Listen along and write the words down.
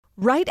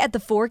Right at the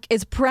Fork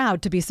is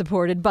proud to be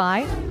supported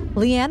by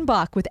Leanne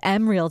Bach with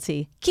M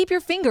Realty. Keep your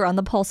finger on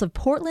the pulse of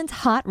Portland's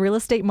hot real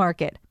estate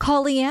market.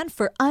 Call Leanne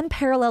for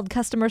unparalleled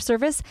customer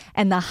service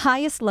and the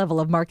highest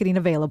level of marketing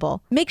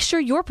available. Make sure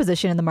your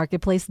position in the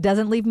marketplace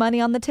doesn't leave money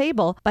on the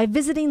table by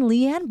visiting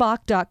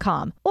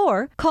leannebach.com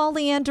or call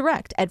Leanne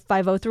direct at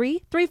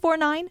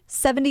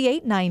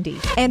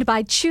 503-349-7890. And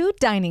by Chew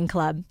Dining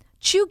Club.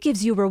 Chew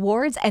gives you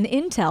rewards and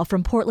intel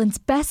from Portland's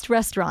best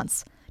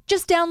restaurants.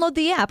 Just download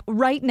the app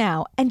right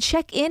now and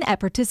check in at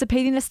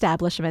participating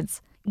establishments.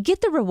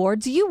 Get the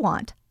rewards you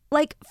want,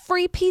 like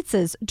free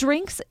pizzas,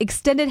 drinks,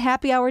 extended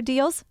happy hour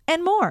deals,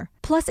 and more.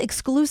 Plus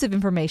exclusive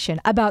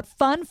information about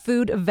fun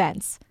food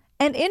events.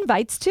 And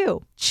invites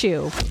too.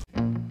 Chew.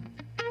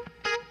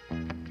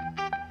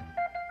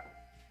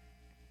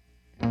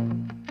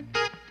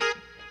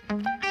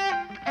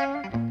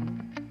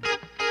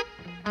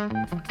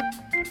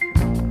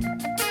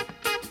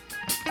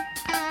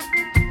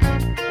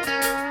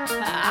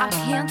 I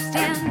can't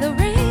stand the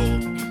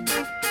rain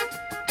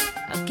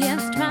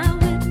against my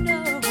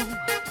window,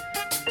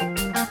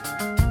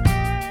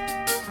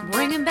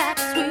 bringing back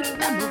sweet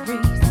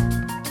memories.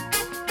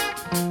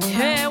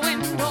 Hey,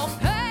 window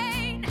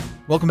pane.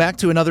 Welcome back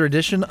to another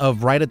edition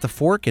of Right at the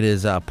Fork. It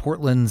is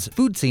Portland's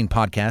food scene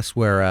podcast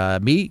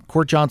where me,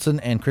 Court Johnson,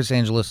 and Chris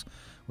Angeles,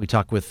 we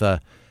talk with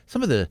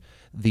some of the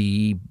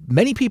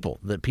many people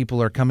that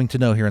people are coming to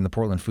know here in the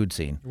Portland food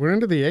scene. We're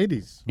into the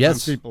 80s.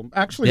 Yes. People.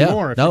 Actually,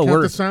 more. If you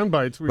count the sound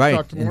bites, we've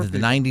talked to more into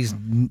people. the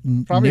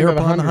 90s, Probably near into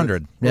upon the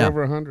 100. We're Yeah.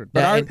 over 100.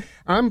 But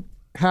I'm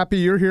happy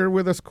you're here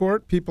with us,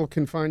 Court. People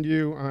can find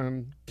you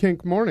on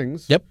Kink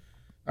Mornings. Yep.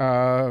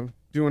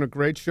 Doing a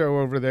great show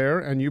over there,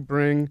 and you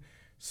bring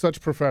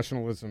such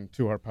professionalism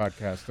to our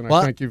podcast, and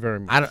I thank you very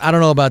much. I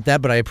don't know about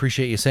that, but I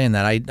appreciate you saying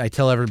that. I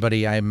tell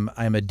everybody I'm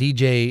a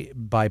DJ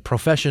by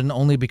profession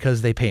only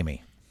because they pay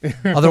me.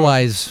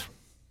 Otherwise,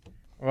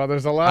 well,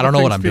 there's a lot I don't of know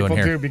things what I'm doing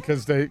people here.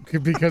 do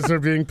because they're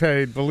being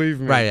paid, believe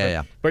me. Right,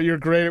 yeah. But you're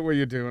great at what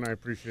you do, and I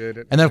appreciate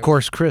it. And then, of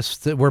course,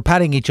 Chris, we're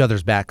patting each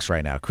other's backs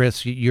right now.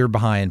 Chris, you're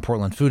behind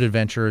Portland Food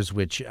Adventures,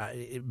 which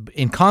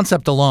in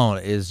concept alone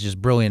is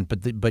just brilliant,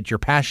 but your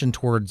passion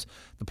towards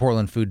the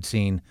Portland food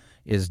scene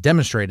is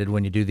demonstrated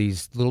when you do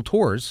these little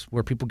tours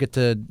where people get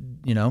to,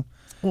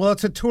 Well,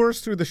 it's a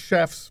tours through the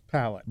chef's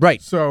palate.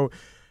 Right. So,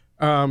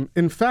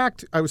 in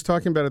fact, I was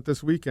talking about it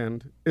this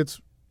weekend.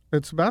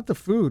 It's about the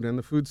food and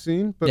the food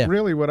scene, but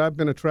really what I've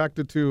been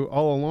attracted to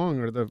all along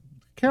are the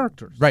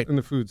characters in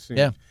the food scene.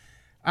 Yeah.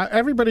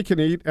 Everybody can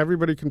eat,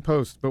 everybody can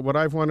post, but what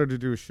I've wanted to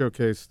do is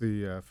showcase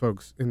the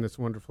folks in this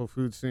wonderful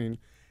food scene.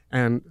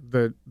 And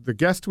the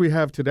guest we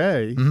have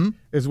today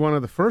is one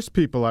of the first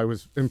people I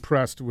was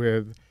impressed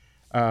with,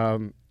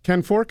 Ken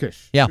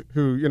Forkish,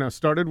 who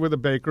started with a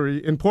bakery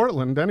in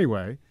Portland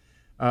anyway,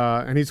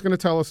 and he's going to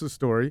tell us his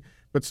story.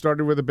 But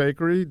started with a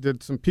bakery,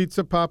 did some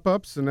pizza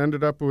pop-ups, and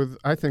ended up with,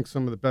 I think,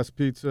 some of the best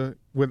pizza,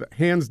 with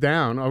hands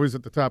down, always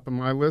at the top of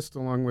my list,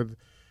 along with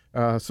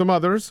some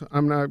others.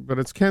 But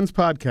it's Ken's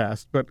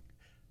podcast. But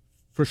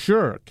for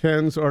sure,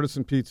 Ken's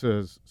Artisan Pizza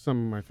is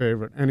some of my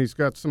favorite, and he's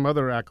got some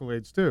other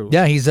accolades too.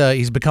 Yeah,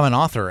 he's become an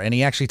author, and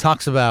he actually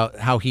talks about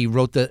how he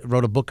wrote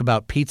a book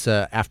about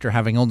pizza after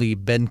having only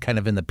been kind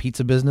of in the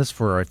pizza business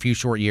for a few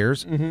short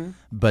years.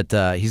 But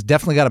he's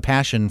definitely got a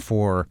passion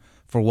for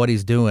what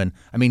he's doing.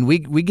 I mean,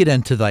 we get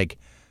into like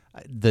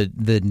the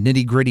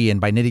nitty gritty,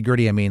 and by nitty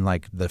gritty I mean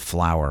like the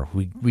flour.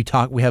 We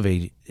have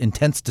a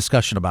intense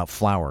discussion about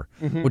flour,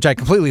 which I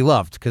completely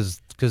loved because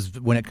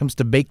when it comes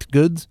to baked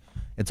goods,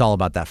 it's all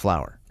about that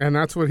flour. And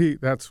that's what he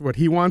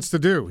wants to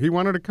do. He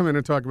wanted to come in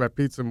and talk about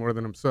pizza more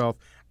than himself.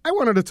 I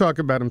wanted to talk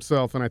about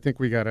himself, and I think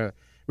we got a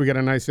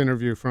nice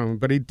interview from him.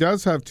 But he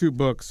does have two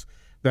books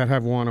that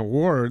have won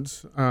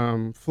awards: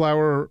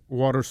 Flour,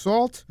 Water,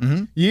 Salt,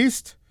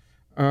 Yeast.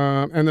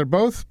 And they're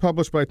both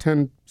published by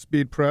 10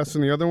 Speed Press,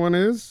 and the other one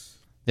is?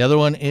 The other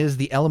one is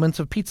The Elements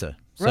of Pizza.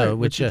 So,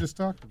 which you just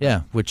talked about.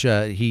 Yeah, which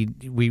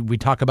we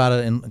talk about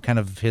it in kind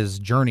of his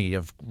journey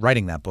of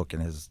writing that book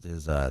and his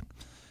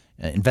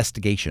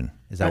investigation.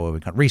 Is that what we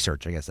call it?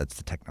 Research, I guess that's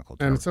the technical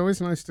term. And it's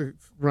always nice to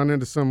run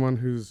into someone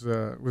who's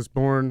was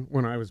born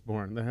when I was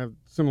born. They have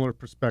similar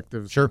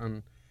perspectives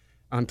on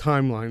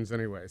timelines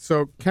anyway.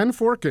 So Ken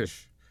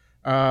Forkish,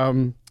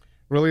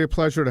 really a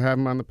pleasure to have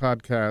him on the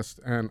podcast,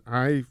 and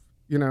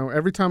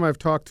every time I've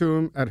talked to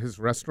him at his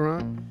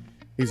restaurant,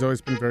 he's always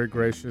been very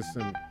gracious,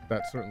 and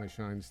that certainly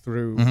shines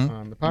through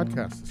on the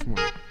podcast this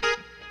morning.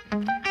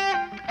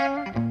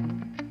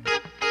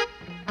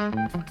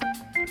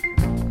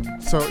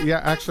 So,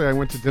 actually, I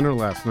went to dinner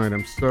last night.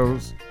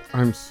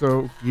 I'm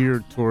so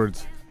geared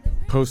towards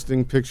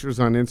posting pictures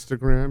on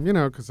Instagram,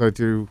 because I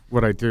do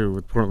what I do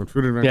with Portland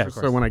Food Adventures.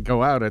 So when I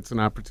go out, it's an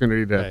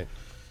opportunity to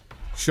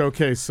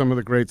showcase some of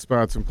the great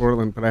spots in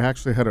Portland. But I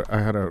actually had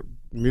a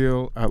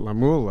meal at La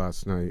Moule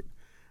last night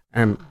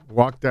and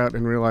walked out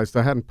and realized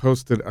I hadn't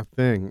posted a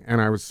thing, and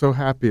I was so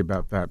happy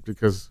about that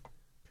because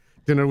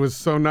dinner was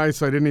so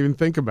nice I didn't even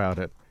think about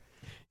it.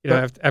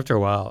 After a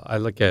while, I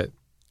look at,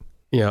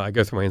 I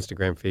go through my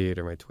Instagram feed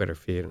or my Twitter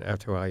feed, and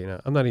after a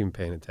while, I'm not even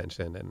paying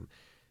attention, and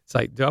It's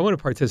like, do I want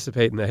to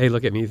participate in the hey,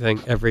 look at me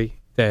thing every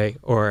day,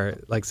 or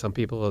like some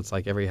people, it's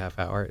like every half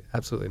hour?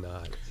 Absolutely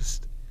not.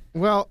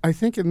 Well, I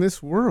think in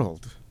this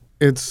world,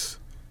 it's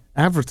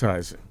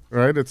advertising,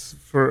 right? It's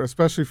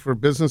especially for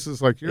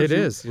businesses like yours. It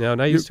is,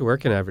 and I used to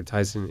work in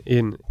advertising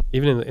even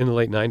in the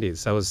late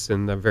 '90s. I was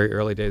in the very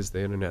early days of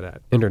the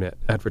internet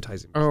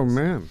advertising business. Oh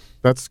man,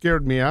 that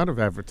scared me out of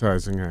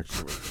advertising,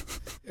 actually.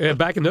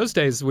 Back in those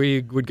days,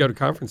 we would go to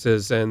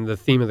conferences, and the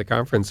theme of the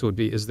conference would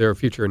be, "Is there a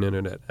future in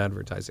internet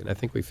advertising?" I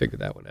think we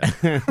figured that one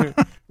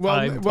out.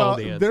 well,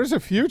 there's a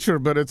future,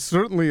 but it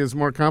certainly is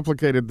more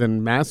complicated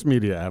than mass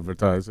media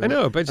advertising. I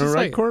know, but just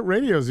right, court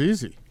radio's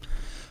easy.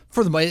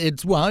 For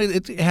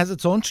it has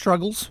its own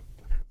struggles.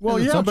 Well,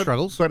 yeah,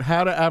 but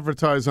how to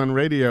advertise on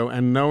radio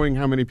and knowing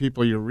how many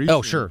people you're reaching.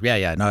 Oh, sure,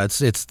 yeah. No,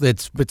 it's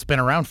been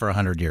around for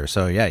 100 years,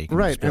 so yeah, you can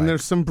right. And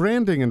there's some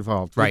branding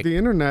involved. Right. With the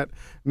internet,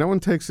 no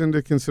one takes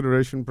into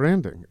consideration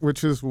branding,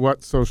 which is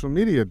what social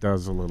media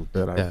does a little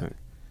bit. I think.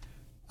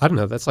 I don't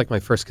know. That's like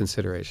my first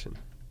consideration.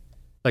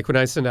 Like when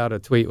I send out a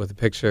tweet with a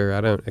picture,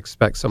 I don't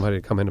expect somebody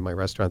to come into my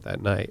restaurant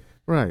that night.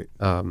 Right.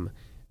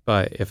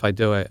 But if I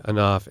do it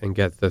enough and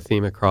get the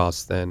theme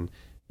across, then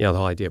the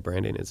whole idea of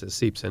branding is it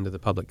seeps into the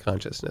public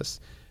consciousness.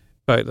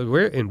 But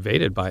we're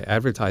invaded by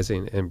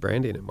advertising and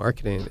branding and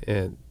marketing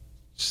in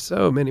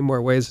so many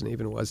more ways than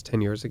even it was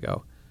 10 years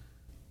ago.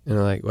 And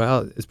I'm like,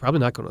 well, it's probably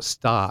not going to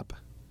stop.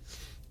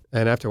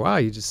 And after a while,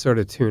 you just sort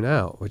of tune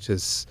out, which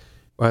is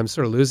why I'm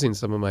sort of losing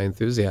some of my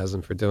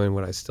enthusiasm for doing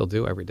what I still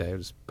do every day,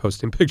 just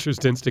posting pictures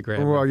to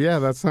Instagram. Well, yeah,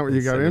 that's not what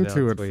you got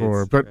into it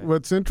for. But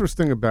what's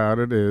interesting about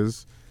it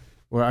is,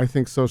 well, I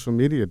think social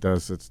media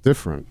does. It's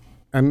different.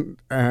 And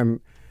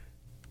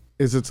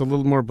it's a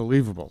little more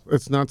believable.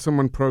 It's not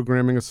someone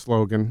programming a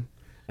slogan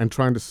and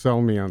trying to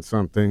sell me on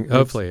something.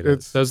 Hopefully it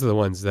is. Those are the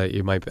ones that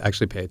you might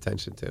actually pay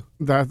attention to.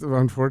 That,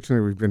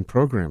 unfortunately, we've been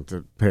programmed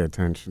to pay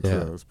attention to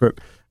those. But,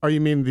 you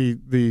mean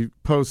the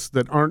posts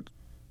that aren't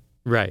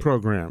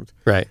programmed?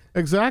 Right.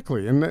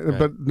 Exactly.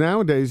 But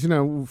nowadays,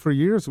 for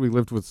years we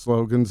lived with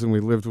slogans and we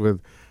lived with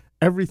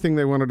everything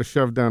they wanted to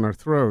shove down our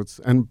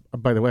throats. And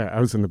by the way, I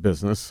was in the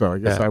business, so I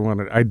guess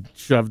I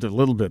shoved a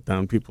little bit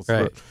down people's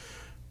throats.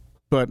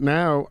 But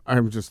now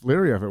I'm just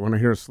leery of it. When I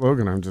hear a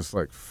slogan, I'm just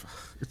like,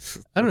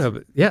 I don't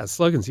know. But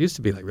slogans used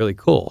to be like really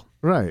cool.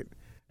 Right.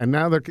 And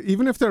now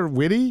even if they're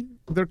witty,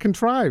 they're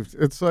contrived.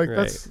 It's like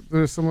that's a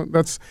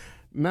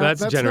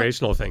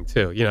generational thing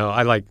too.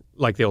 I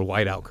like the old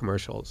White Owl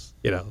commercials.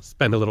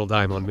 Spend a little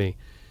dime on me.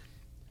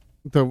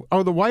 The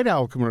White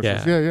Owl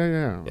commercials.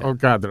 Yeah. Oh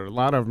God, there are a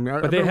lot of them.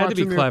 But they had to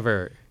be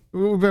clever.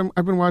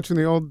 I've been watching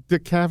the old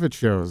Dick Cavett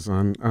shows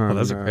on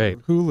those are great.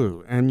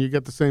 Hulu, and you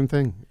get the same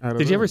thing out of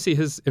Did you ever see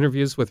his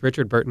interviews with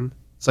Richard Burton?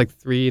 It's like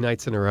 3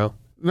 nights in a row.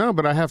 No,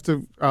 but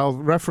I'll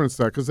reference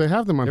that because they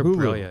have them on They're Hulu.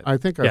 Brilliant. I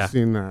think I've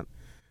seen that.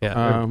 Yeah,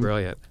 they're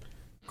brilliant.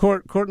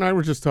 Court and I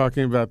were just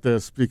talking about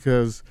this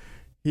because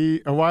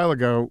a while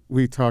ago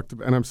we talked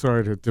about, and I'm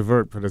sorry to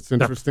divert, but it's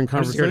an interesting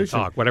conversation. I'm just here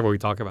to talk, whatever we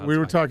talk about. We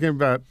were talking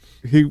about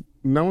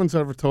no one's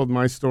ever told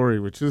my story,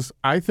 which is,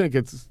 I think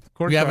it's,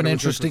 you have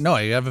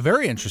you have a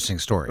very interesting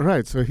story.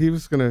 Right. So he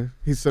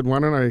said, why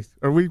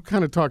don't we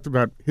kind of talked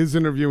about his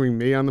interviewing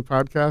me on the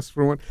podcast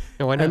for one.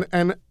 Yeah, why not?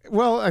 And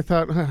well, I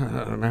thought,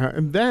 I don't know.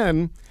 And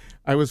then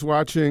I was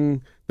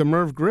watching the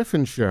Merv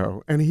Griffin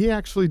show, and he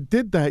actually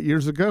did that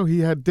years ago. He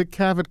had Dick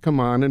Cavett come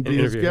on and be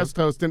his guest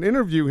host and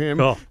interview him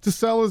to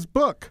sell his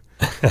book,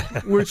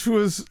 which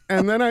was,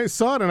 and then I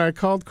saw it and I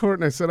called Court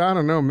and I said, I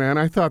don't know, man.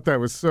 I thought that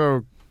was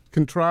so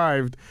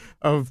contrived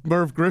of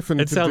Merv Griffin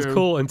It sounds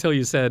cool until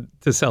you said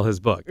to sell his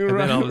book. And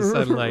then all of a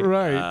sudden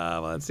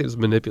well, that seems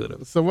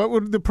manipulative. So what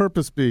would the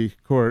purpose be,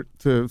 Court?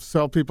 To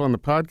sell people on the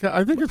podcast?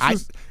 I think it's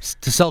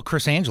just to sell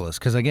Chris Angeles,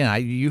 because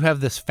again, you have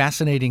this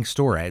fascinating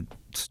story,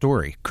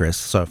 Chris.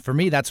 So for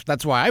me, that's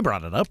why I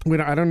brought it up.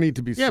 I don't need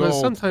to be sold. Yeah, but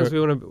sometimes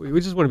we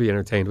just want to be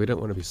entertained. We don't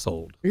want to be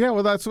sold. Yeah,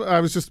 well, that's what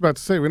I was just about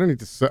to say. We don't need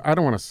to sell. I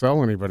don't want to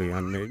sell anybody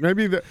on me.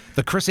 Maybe the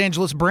Chris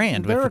Angeles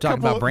brand, if we're talking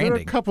about branding.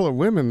 There are a couple of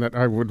women that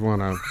I would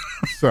want to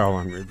sell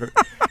on me.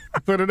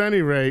 But at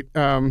any rate,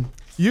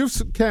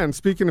 Ken,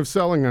 speaking of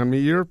selling on me,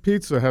 your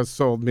pizza has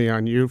sold me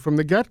on you from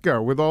the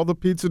get-go with all the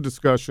pizza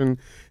discussion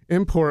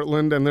in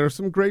Portland, and there are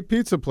some great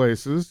pizza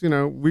places.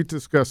 We've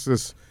discussed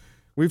this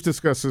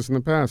in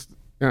the past.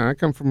 Yeah, I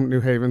come from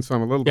New Haven, so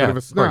I'm a little bit of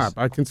a snob.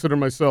 I consider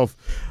myself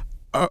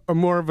a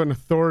more of an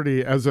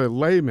authority as a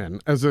layman,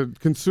 as a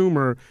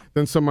consumer,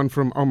 than someone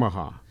from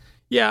Omaha.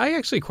 Yeah, I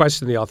actually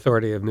question the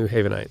authority of New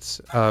Havenites.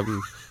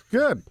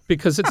 Good.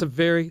 Because it's a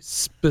very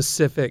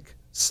specific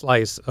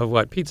slice of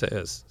what pizza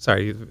is.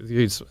 Sorry,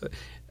 it's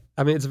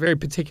a very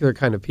particular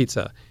kind of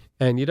pizza.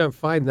 And you don't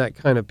find that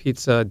kind of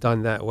pizza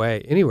done that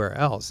way anywhere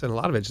else. And a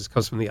lot of it just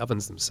comes from the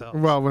ovens themselves.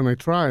 Well, when they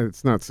try it,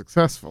 it's not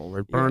successful.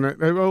 They burn it.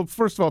 Well,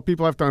 first of all,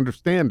 people have to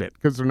understand it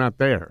because they're not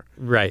there.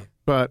 Right.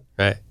 But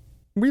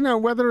we know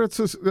whether it's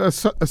a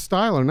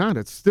style or not,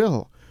 it's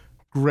still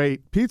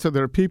great pizza.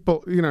 There are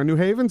people, New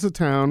Haven's a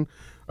town,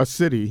 a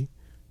city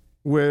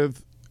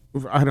with,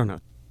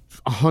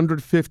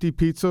 150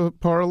 pizza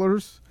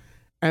parlors.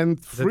 And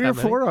it 3 or that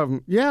many? 4 of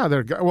them, yeah,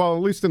 well,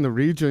 at least in the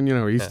region,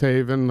 East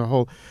Haven, the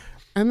whole,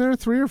 and there are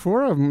 3 or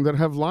 4 of them that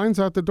have lines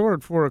out the door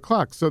at 4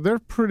 o'clock. So they're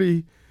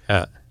pretty,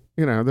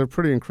 they're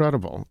pretty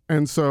incredible.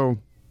 And so,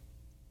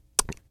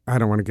 I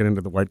don't want to get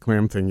into the white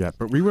clam thing yet,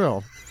 but we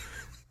will.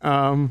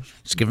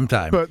 Just give them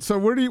time. But so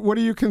what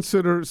do you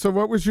consider? So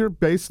what was your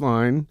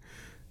baseline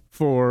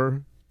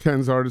for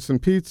Ken's Artisan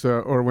Pizza,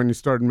 or when you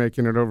started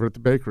making it over at the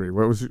bakery?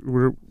 What was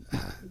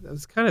That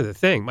was kind of the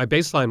thing. My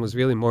baseline was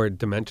really more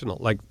dimensional,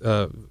 like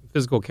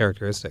physical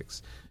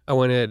characteristics. I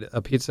wanted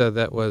a pizza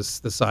that was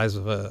the size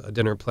of a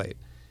dinner plate.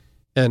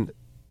 And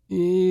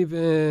we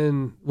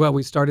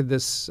started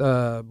this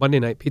Monday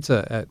night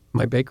pizza at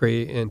my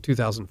bakery in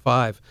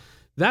 2005.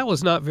 That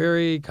was not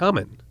very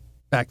common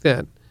back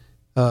then.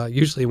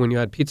 Usually when you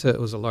had pizza, it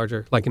was a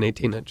larger, like an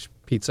 18-inch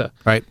pizza.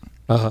 Right.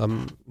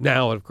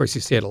 Now, of course,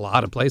 you see it a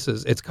lot of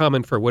places. It's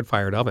common for a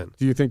wood-fired oven.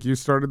 Do you think you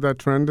started that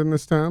trend in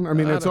this town? I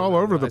mean, it's all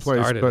over the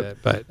place.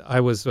 But I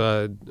was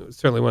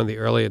certainly one of the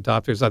early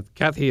adopters.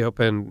 Kathy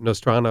opened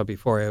Nostrano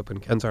before I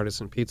opened Ken's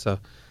Artisan Pizza.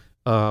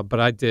 But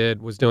I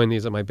was doing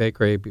these at my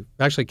bakery.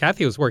 Actually,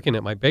 Kathy was working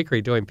at my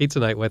bakery doing pizza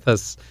night with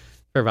us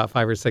for about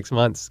 5 or 6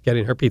 months,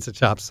 getting her pizza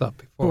chops up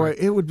before. Boy,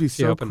 it would be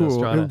so cool.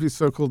 Nostrano. It would be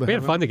so cool to We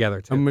have had fun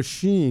together, too. a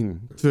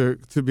machine to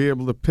be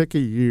able to pick a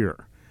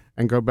year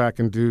and go back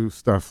and do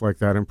stuff like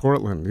that in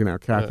Portland.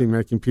 Kathy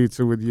making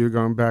pizza with you,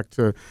 going back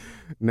to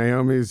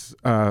Naomi's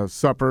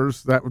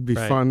suppers. That would be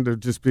fun to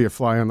just be a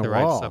fly on the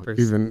wall. Suppers.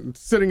 Even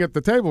sitting at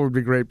the table would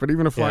be great, but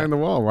even a fly on the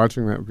wall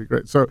watching that would be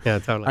great. So Yeah,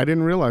 totally. I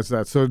didn't realize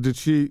that. So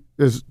did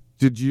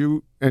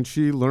you and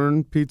she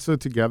learn pizza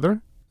together?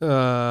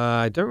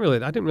 I didn't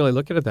really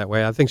look at it that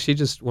way. I think she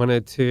just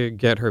wanted to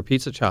get her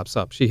pizza chops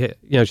up.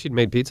 She'd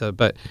made pizza,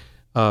 but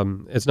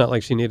it's not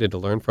like she needed to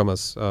learn from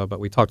us. But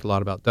we talked a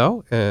lot about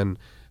dough, and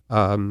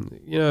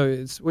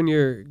it's when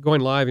you're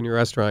going live in your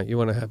restaurant, you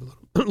want to have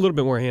a little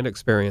bit more hand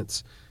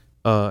experience,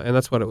 and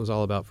that's what it was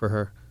all about for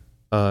her.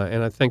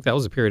 And I think that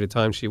was a period of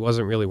time she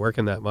wasn't really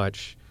working that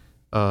much,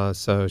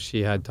 so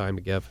she had time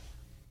to give.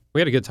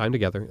 We had a good time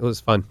together. It was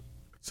fun.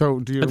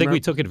 So do you? I think we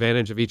took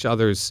advantage of each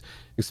other's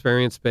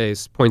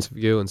experience-based points of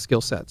view and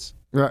skill sets.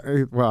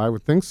 Well, I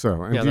would think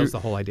so. And that was the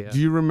whole idea. Do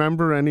you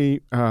remember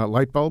any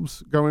light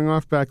bulbs going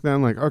off back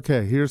then? Like,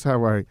 okay, here's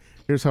how I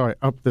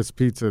up this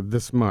pizza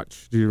this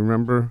much. Do you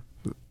remember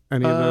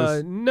any of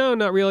those? No,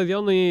 not really. The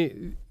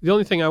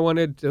only thing I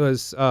wanted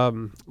was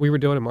we were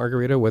doing a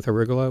margarita with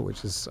arugula,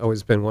 which has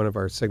always been one of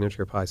our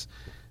signature pies.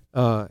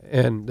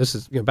 And this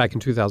is back in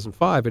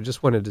 2005. I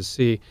just wanted to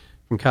see,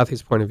 from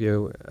Kathy's point of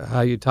view,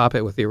 how you top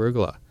it with the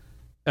arugula.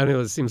 And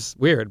it seems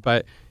weird,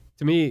 but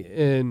to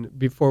me,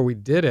 before we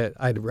did it,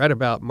 I'd read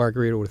about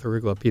margarita with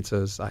arugula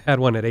pizzas. I had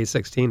one at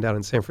A16 down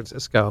in San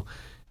Francisco,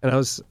 and I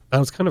was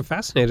kind of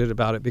fascinated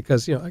about it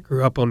because I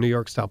grew up on New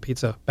York style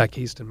pizza back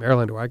east in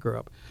Maryland, where I grew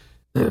up,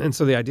 and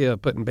so the idea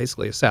of putting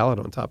basically a salad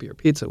on top of your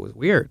pizza was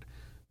weird,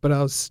 but it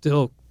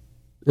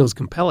was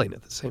compelling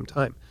at the same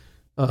time,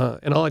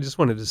 and all I just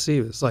wanted to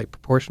see was like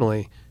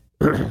proportionally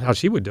how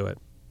she would do it,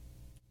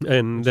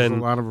 and then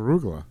a lot of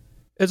arugula.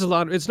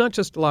 It's not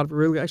just a lot of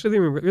arugula. Actually,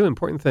 the really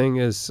important thing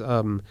is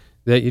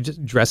that you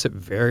just dress it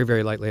very,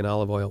 very lightly in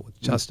olive oil with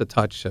just a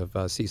touch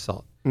of sea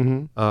salt.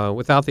 Mm-hmm.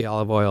 Without the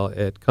olive oil,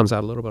 it comes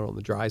out a little bit on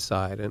the dry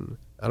side, and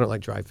I don't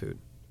like dry food.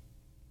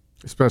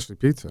 Especially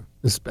pizza.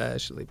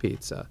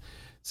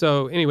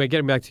 So anyway,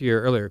 getting back to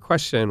your earlier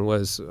question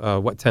was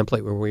what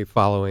template were we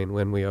following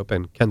when we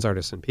opened Ken's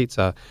Artisan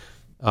Pizza?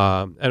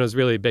 And it was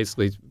really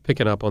basically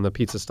picking up on the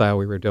pizza style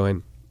we were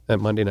doing at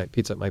Monday Night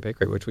Pizza at my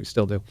bakery, which we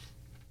still do.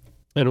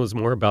 And it was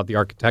more about the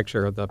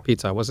architecture of the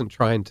pizza. I wasn't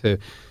trying to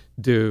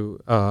do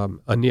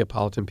a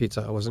Neapolitan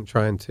pizza. I wasn't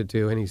trying to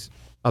do any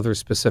other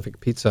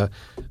specific pizza.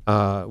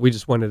 We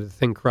just wanted a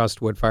thin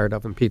crust wood-fired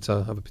oven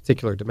pizza of a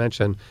particular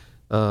dimension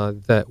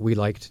that we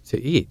liked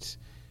to eat.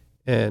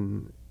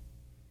 And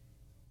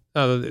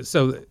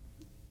so,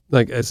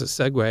 like as a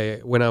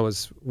segue, when I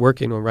was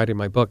working on writing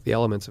my book, The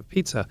Elements of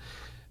Pizza,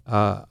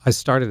 I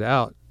started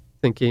out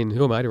thinking,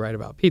 who am I to write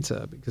about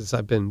pizza? Because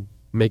I've been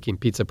making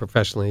pizza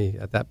professionally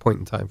at that point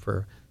in time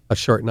for a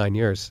short 9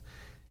 years.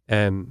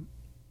 And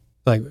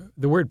like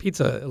the word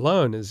pizza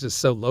alone is just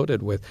so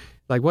loaded with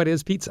like, what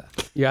is pizza?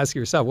 You ask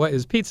yourself, what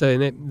is pizza?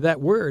 And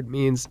that word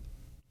means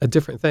a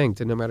different thing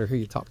to no matter who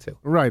you talk to.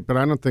 Right, but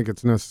I don't think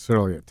it's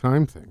necessarily a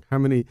time thing. How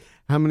many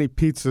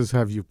pizzas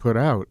have you put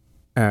out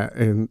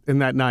in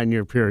that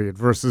 9-year period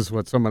versus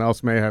what someone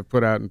else may have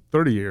put out in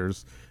 30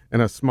 years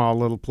in a small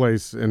little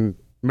place in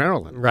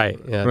Maryland? Right,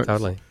 yeah,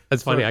 totally.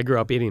 That's funny. I grew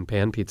up eating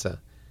pan pizza.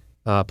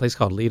 A place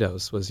called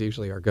Lido's was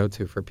usually our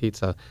go-to for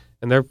pizza,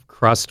 and their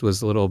crust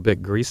was a little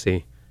bit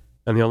greasy,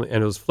 and it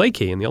was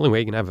flaky. And the only way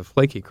you can have a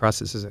flaky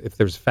crust is if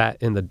there's fat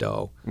in the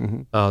dough.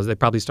 Mm-hmm. They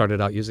probably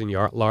started out using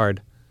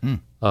lard,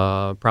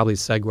 probably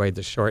segued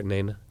the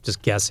shortening.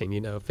 Just guessing,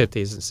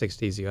 50s and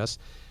 60s U.S.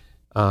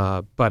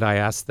 But I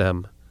asked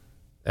them,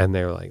 and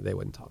they were like, they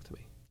wouldn't talk to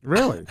me.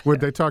 Really? Would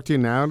they talk to you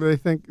now? Do they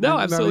think? No,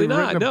 absolutely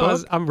not.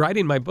 No, I'm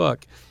writing my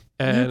book.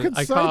 And you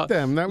could cite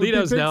them. That would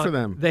Lido's be big now, for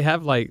them. They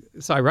have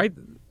so I write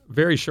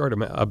very short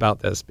about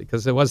this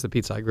because it was the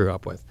pizza I grew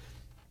up with.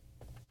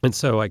 And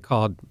so I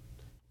called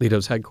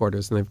Lito's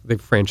headquarters, and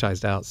they've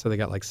franchised out, so they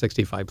got like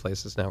 65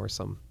 places now, or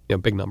some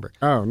big number.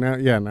 Oh, now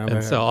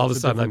And so all of a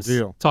sudden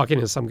I'm talking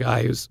to some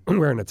guy who's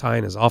wearing a tie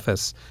in his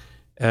office,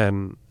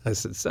 and I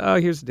said, "So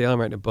here's the deal. I'm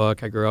writing a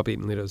book. I grew up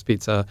eating Lito's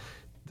pizza.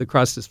 The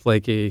crust is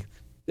flaky.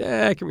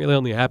 It can really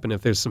only happen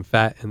if there's some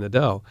fat in the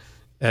dough."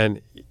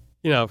 And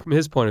from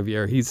his point of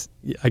view,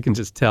 I can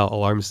just tell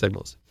alarm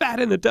signals.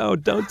 Fat in the dough,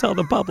 don't tell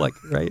the public,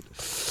 right?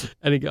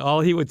 And all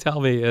he would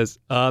tell me is,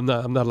 I'm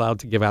not allowed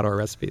to give out our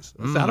recipes.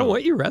 I said, I don't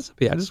want your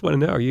recipe. I just want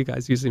to know, are you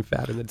guys using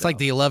fat in the dough? It's like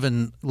the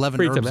 11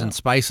 herbs and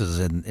spices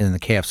in the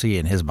KFC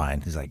in his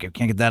mind. He's like, you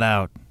can't get that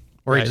out.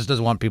 Or he just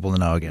doesn't want people to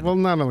know again. Well,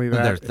 not only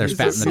that. There's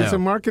fat in the dough. He's a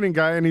marketing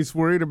guy, and he's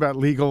worried about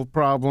legal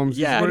problems.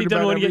 Yeah, he's worried he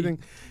doesn't about want to everything.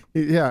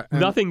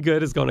 Nothing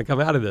good is going to come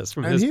out of this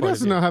from his And point he of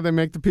doesn't view. know how they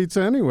make the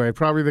pizza anyway.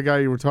 Probably the guy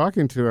you were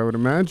talking to, I would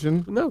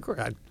imagine. No, of course,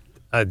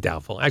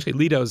 doubtful. Actually,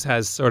 Lito's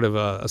has sort of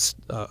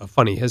a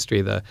funny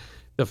history. The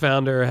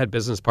founder had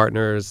business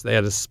partners. They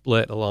had a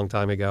split a long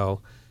time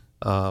ago,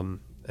 and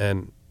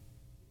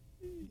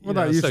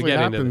that usually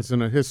happens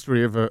in a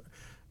history of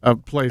a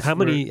place.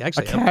 A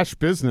cash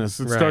business.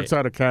 It starts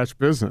out a cash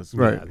business,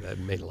 right? Yeah, that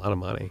made a lot of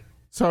money.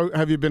 So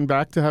have you been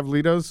back to have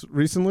Lito's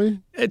recently?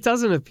 It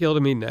doesn't appeal to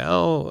me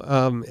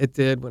now. It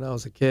did when I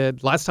was a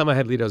kid. Last time I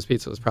had Lito's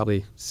pizza was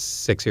probably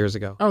 6 years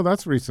ago. Oh,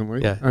 that's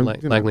recently. Yeah, in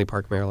Langley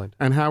Park, Maryland.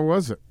 And how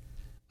was it?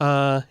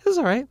 It was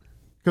all right.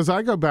 Because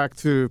I go back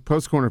to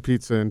Post Corner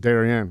Pizza in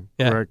Darien,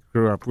 where I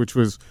grew up, which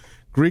was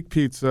Greek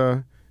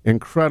pizza,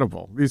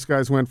 incredible. These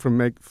guys went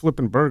from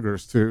flipping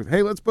burgers to,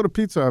 hey, let's put a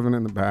pizza oven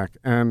in the back.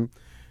 And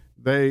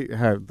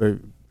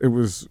it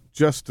was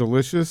just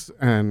delicious,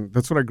 and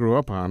that's what I grew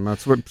up on.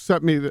 That's what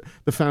set me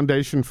the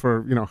foundation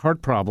for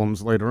heart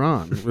problems later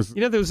on. It was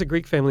there was a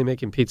Greek family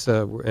making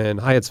pizza in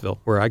Hyattsville,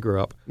 where I grew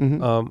up.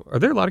 Mm-hmm. Are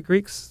there a lot of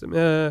Greeks,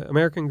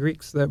 American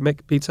Greeks, that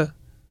make pizza?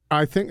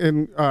 I think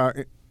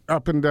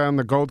up and down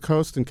the Gold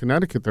Coast in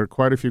Connecticut, there are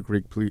quite a few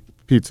Greek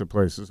pizza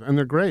places, and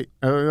they're great.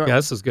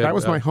 This is good. That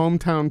was my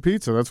hometown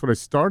pizza. That's what I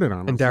started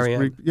on. In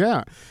Darien?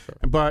 Yeah. Sure.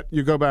 But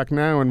you go back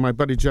now, and my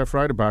buddy Jeff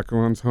Reiterbach, who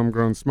owns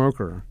Homegrown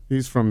Smoker,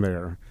 he's from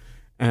there.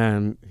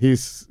 And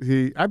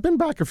I've been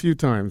back a few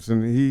times,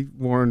 and he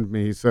warned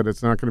me. He said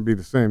it's not going to be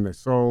the same. They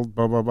sold,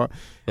 blah, blah, blah.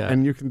 Yeah.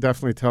 And you can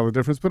definitely tell the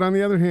difference. But on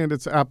the other hand,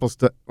 it's apples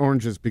to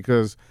oranges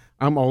because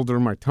I'm older,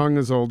 my tongue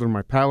is older,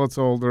 my palate's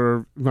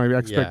older, my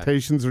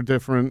expectations are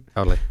different.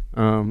 Totally.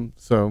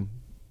 So,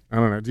 I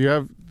don't know. Do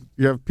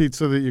you have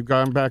pizza that you've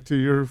gone back to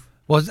your...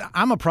 Well,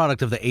 I'm a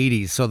product of the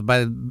 '80s, so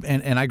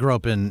and I grew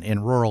up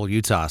in rural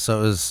Utah, so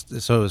it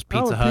was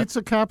Pizza Hut,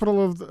 pizza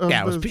capital of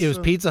it was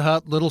Pizza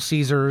Hut, Little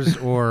Caesars,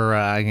 or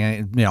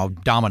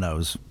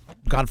Domino's,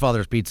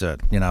 Godfather's Pizza,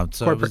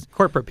 So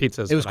corporate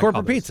pizza. It was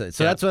corporate pizza,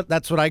 so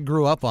that's what I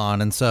grew up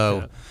on, and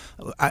so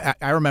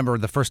I remember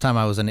the first time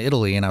I was in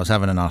Italy and I was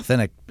having an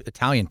authentic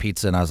Italian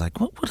pizza, and I was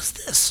like, what is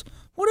this?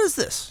 What is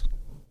this?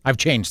 I've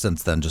changed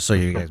since then, just so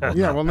you guys know.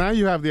 Yeah, well, now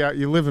you have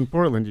you live in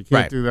Portland. You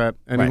can't do that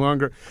any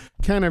longer.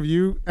 Ken, have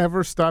you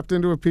ever stopped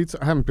into a pizza?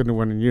 I haven't been to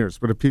one in years,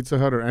 but a Pizza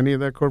Hut or any of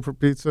that corporate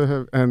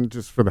pizza, and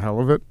just for the hell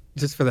of it?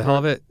 Just for the hell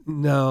of it?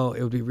 No,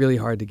 it would be really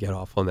hard to get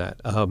off on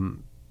that.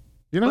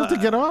 You don't have to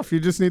get off.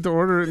 You just need to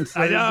order it and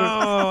say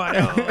I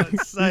know.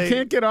 You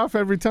can't get off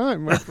every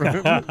time, my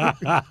friend.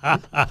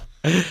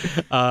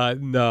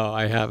 No,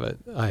 I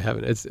haven't.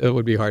 It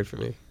would be hard for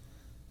me.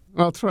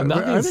 Well, that's right.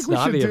 I think we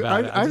should do.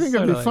 I think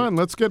it'd be fun.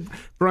 Let's get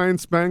Brian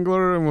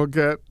Spangler and we'll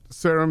get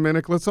Sarah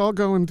Minnick. Let's all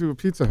go and do a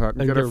Pizza Hut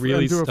and get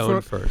really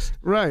stoned first,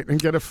 right?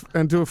 And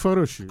do a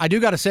photo shoot. I do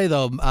got to say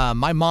though,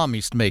 my mom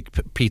used to make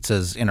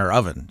pizzas in her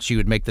oven. She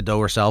would make the dough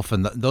herself,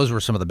 and those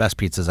were some of the best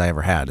pizzas I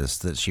ever had. Is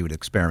that she would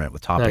experiment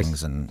with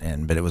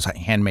toppings but it was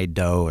handmade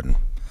dough. And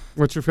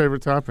what's your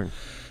favorite topping?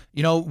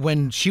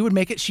 When she would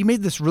make it, she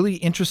made this really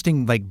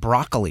interesting,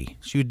 broccoli.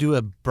 She would do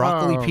a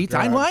broccoli pizza.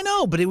 I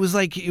know, but it was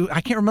I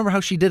can't remember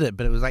how she did it,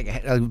 but it was like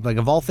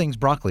of all things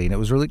broccoli, and it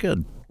was really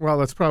good. Well,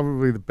 that's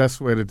probably the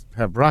best way to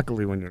have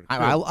broccoli when you're.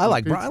 I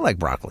like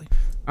broccoli.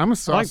 I'm a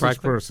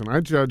sausage person. I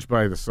judge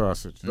by the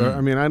sausage.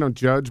 I mean, I don't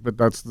judge, but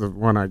that's the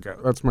one I go.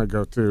 That's my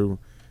go-to.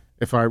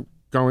 If I'm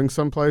going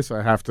someplace,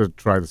 I have to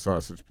try the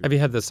sausage pizza. Have you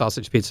had the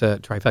sausage pizza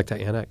at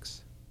Trifecta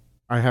Annex?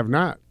 I have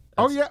not.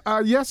 Oh, yeah.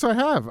 Yes, I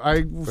have.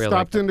 I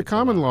stopped into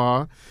Common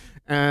Law,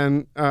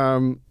 and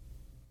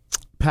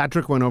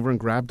Patrick went over and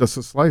grabbed us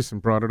a slice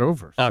and brought it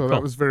over. So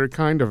that was very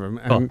kind of him.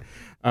 And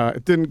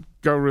it didn't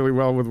go really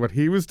well with what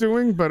he was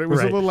doing, but it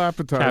was a little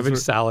appetizer. Cabbage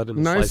salad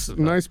and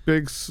nice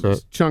big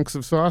chunks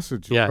of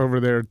sausage over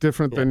there,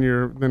 different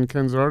than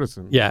Ken's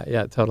Artisan.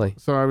 Yeah, totally.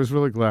 So I was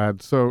really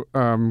glad. So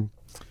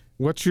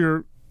what's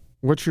your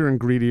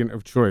ingredient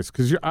of choice?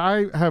 Because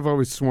I have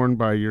always sworn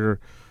by your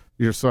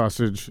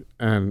sausage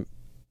and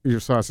your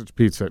sausage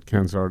pizza at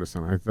Ken's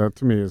Artisan. That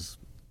to me is...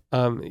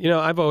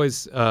 I've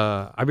always...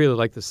 I really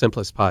like the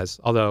simplest pies,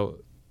 although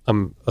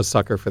I'm a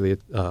sucker for the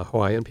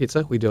Hawaiian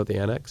pizza we do at the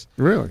Annex.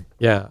 Really?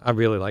 Yeah, I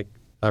really like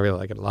I really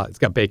like it a lot. It's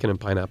got bacon and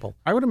pineapple.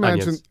 I would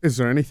imagine, onions. is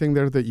there anything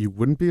there that you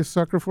wouldn't be a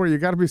sucker for? You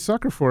got to be a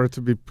sucker for it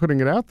to be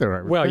putting it out there.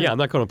 I would Well, think. yeah, I'm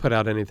not going to put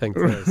out anything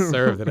to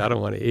serve that I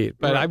don't want to eat.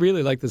 But I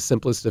really like the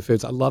simplest of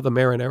foods. I love the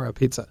marinara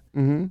pizza.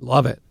 Mm-hmm.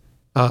 Love it.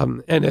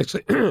 And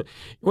actually,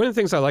 one of the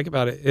things I like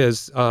about it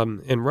is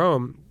in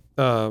Rome,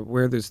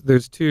 where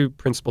there's two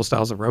principal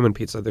styles of Roman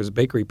pizza. There's a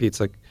bakery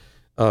pizza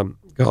called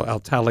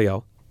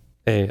Altaglio,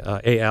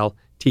 Altaglio,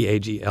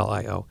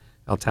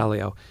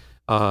 Altaglio.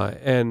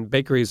 And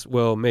bakeries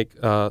will make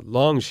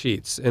long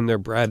sheets in their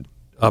bread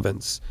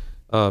ovens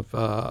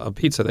of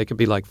pizza. They could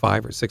be like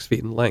 5 or 6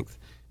 feet in length,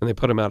 and they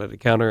put them out at a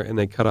counter and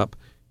they cut up,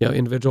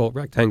 individual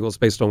rectangles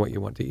based on what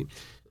you want to eat.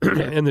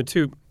 And the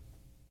two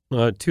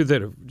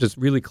that are just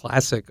really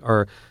classic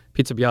are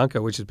pizza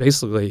bianca, which is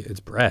basically it's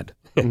bread,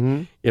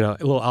 Mm-hmm. a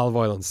little olive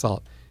oil and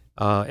salt,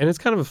 and it's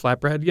kind of a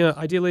flatbread.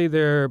 Ideally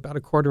they're about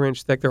a 1/4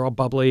 inch thick. They're all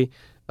bubbly.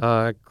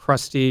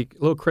 Crusty,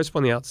 a little crisp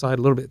on the outside,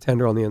 a little bit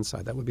tender on the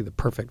inside. That would be the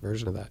perfect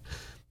version of that.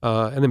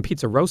 And then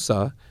pizza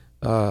rossa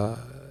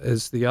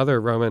is the other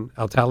Roman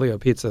Altaglio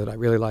pizza that I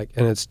really like,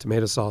 and it's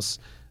tomato sauce,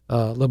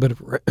 a little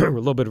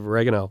bit of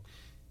oregano,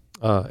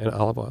 and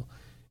olive oil,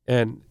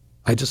 and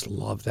I just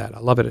love that. I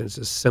love it. It's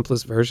the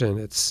simplest version.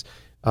 It's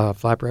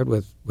flatbread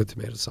with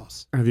tomato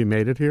sauce. Have you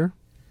made it here?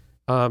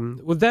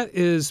 Well, that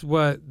is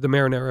what the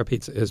marinara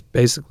pizza is,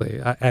 basically,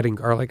 adding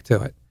garlic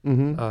to it.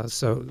 Mm-hmm.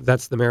 So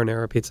that's the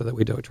marinara pizza that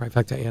we do at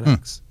Trifecta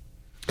Annex.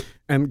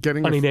 And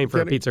getting Funny name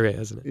for a pizzeria,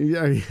 isn't it?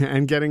 Yeah,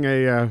 and getting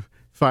a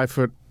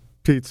 5-foot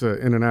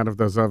pizza in and out of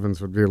those ovens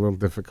would be a little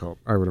difficult,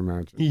 I would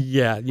imagine.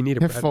 Yeah, you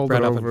need a Fold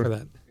bread it oven over. for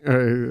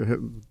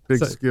that. Big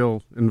So-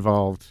 skill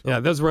involved. Yeah,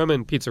 those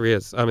Roman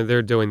pizzerias,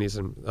 they're doing these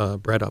in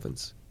bread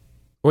ovens,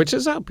 which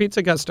is how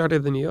pizza got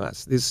started in the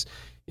U.S. These,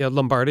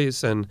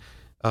 Lombardi's and,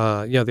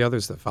 the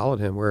others that followed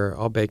him were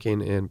all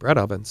baking in bread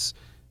ovens,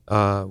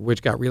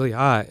 which got really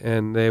hot,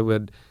 and they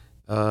would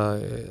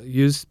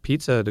use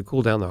pizza to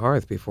cool down the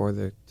hearth before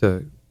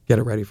to get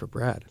it ready for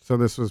bread. So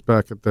this was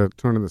back at the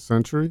turn of the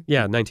century?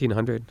 Yeah,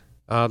 1900.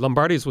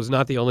 Lombardi's was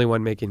not the only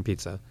one making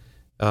pizza,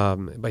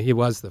 but he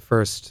was the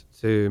first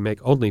to make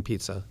only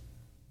pizza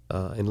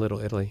in Little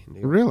Italy. In New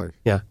York. Really?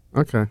 Yeah.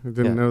 Okay, I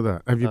didn't know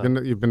that. Have you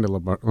you've been to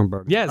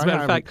Lombardi? Yeah, as a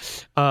matter of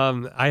fact,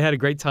 I had a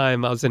great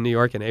time. I was in New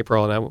York in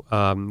April,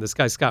 and this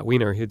guy, Scott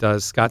Wiener, who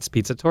does Scott's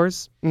Pizza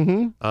Tours.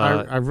 Mm-hmm.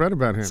 I've read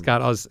about him.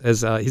 Scott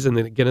he's in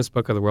the Guinness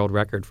Book of the World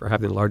Record for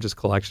having the largest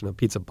collection of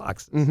pizza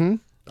boxes.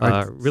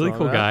 Mm-hmm. Really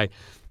cool guy.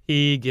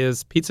 He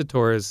gives pizza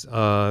tours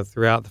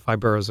throughout the 5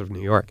 boroughs of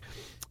New York.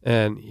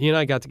 And he and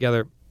I got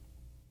together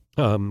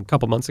a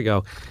couple months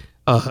ago,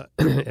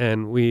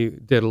 and we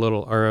did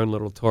our own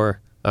little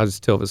tour.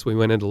 Just 2 of us. We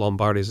went into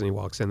Lombardi's, and he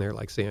walks in there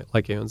like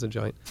he owns a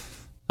joint.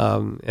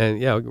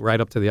 Right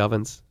up to the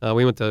ovens.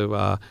 We went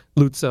to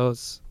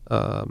Luzzo's.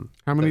 How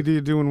many do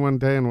you do in one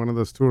day in one of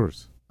those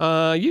tours?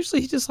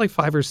 Usually just like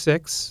 5 or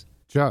 6.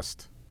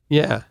 Just.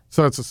 Yeah.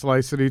 So it's a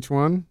slice at each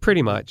one?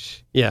 Pretty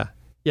much. Yeah.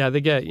 Yeah,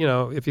 they get,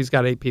 if he's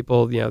got 8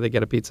 people, they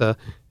get a pizza.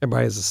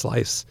 Everybody has a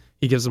slice.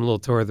 He gives them a little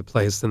tour of the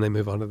place, then they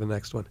move on to the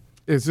next one.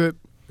 Is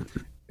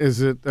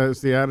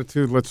the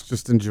attitude, let's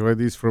just enjoy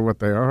these for what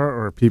they are,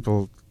 or are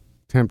people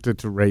tempted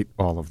to rate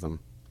all of them?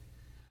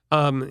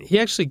 He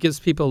actually gives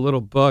people a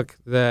little book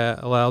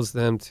that allows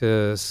them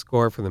to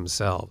score for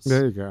themselves.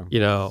 There you go.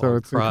 So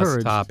it's cross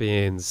encouraged.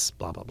 toppings,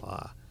 blah, blah,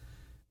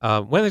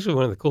 blah. One of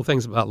the cool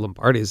things about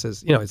Lombardi's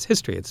is, its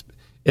history.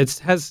 It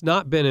has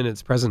not been in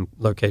its present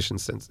location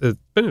since, it's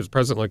been in its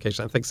present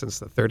location, I think, since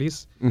the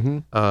 30s.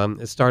 Mm-hmm.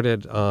 It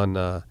started on,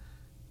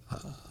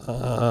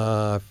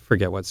 I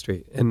forget what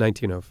street, in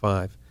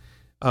 1905.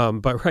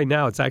 But right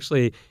now it's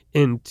actually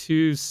in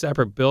 2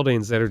 separate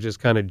buildings that are just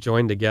kind of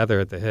joined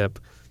together at the hip.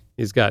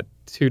 He's got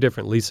 2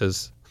 different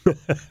leases.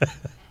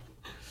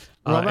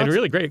 And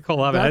really great, cool.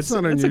 That's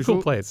not unusual. It's a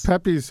cool place.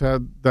 Pepe's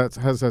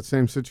has that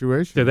same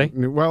situation. Do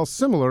they? Well,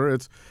 similar.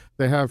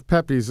 They have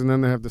Pepe's, and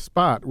then they have the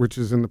Spot, which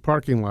is in the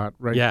parking lot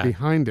right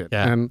behind it.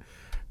 Yeah. And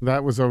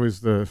that was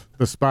always the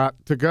spot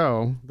to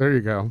go. There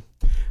you go.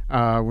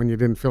 When you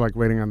didn't feel like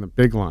waiting on the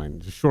big line,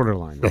 the shorter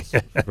line.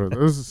 It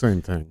was the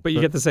same thing. But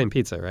you get the same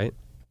pizza, right?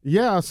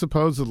 Yeah,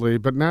 supposedly.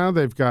 But now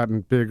they've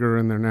gotten bigger,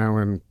 and they're now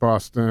in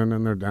Boston,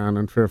 and they're down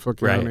in Fairfield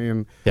County,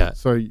 and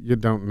so you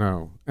don't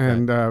know.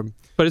 And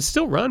but it's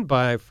still run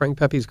by Frank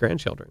Pepe's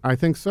grandchildren. I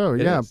think so.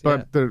 It is,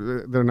 but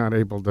they're not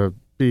able to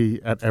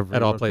be at every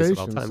all location. places at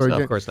all times. So No,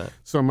 of course not.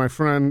 So my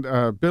friend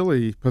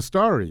Billy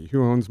Pastari,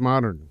 who owns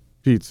Modern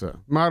Pizza,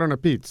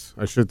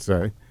 I should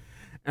say,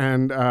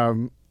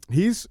 and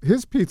his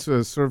pizza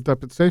is served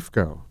up at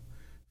Safeco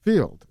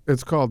Field.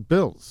 It's called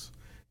Bill's.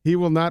 He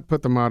will not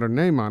put the Modern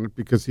name on it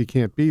because he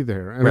can't be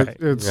there. And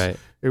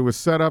it was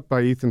set up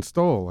by Ethan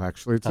Stoll,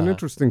 actually. It's an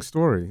interesting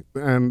story.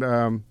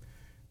 And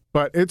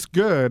but it's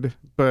good,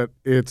 but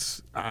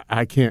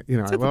I can't,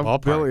 It's I at the love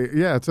ballpark. Billy.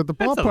 Yeah, it's at the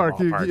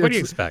ballpark. What do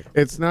you expect?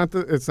 It's not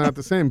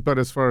the same, but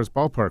as far as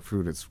ballpark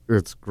food,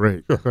 it's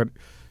great. But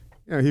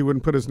he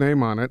wouldn't put his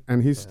name on it,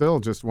 and he's still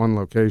just one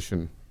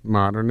location,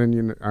 Modern.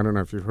 And I don't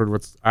know if you've heard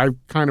I've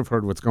kind of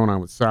heard what's going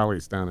on with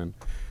Sally's down in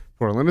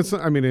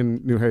Portland. In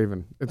New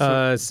Haven.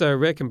 So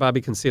Rick and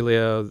Bobby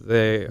Concilio,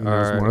 they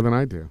knows are more than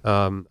I do.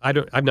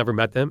 I've never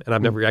met them, and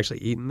I've never actually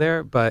eaten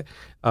there. But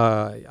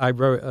I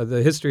wrote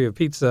the history of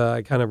pizza.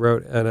 I kind of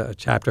wrote a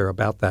chapter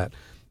about that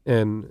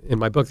in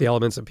my book, The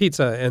Elements of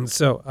Pizza. And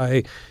so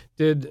I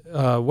did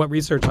what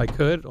research I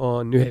could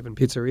on New Haven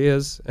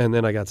pizzerias, and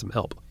then I got some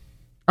help.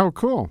 Oh,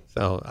 cool.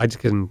 So I just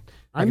can.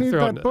 I need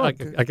that book.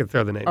 I can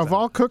throw the names of out.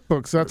 all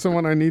cookbooks. That's the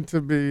one I need to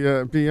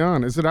be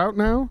on. Is it out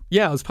now?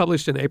 Yeah, it was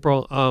published in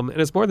April, and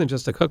it's more than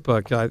just a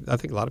cookbook. I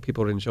think a lot of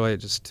people would enjoy it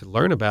just to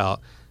learn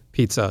about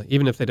pizza,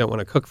 even if they don't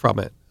want to cook from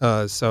it.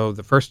 So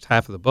the first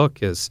half of the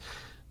book is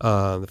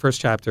the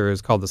first chapter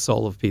is called "The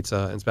Soul of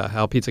Pizza," and it's about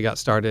how pizza got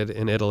started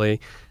in Italy,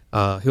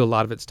 who a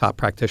lot of its top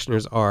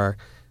practitioners are,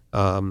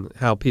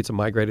 how pizza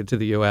migrated to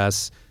the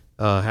U.S.,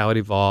 how it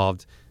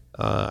evolved.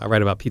 I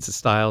write about pizza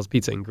styles,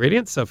 pizza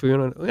ingredients. So if you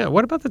want to,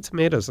 what about the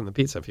tomatoes in the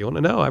pizza? If you want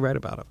to know, I write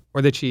about them.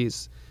 Or the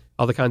cheese,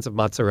 all the kinds of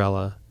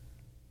mozzarella.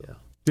 Yeah.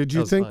 Did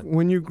you think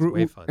when you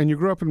grew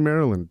up in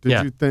Maryland?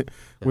 Did you think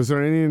was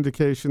there any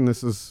indication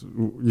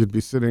you'd be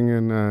sitting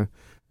in a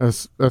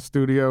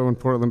studio in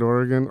Portland,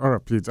 Oregon, or a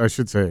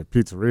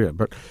pizzeria,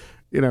 but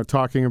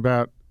talking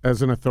about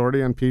as an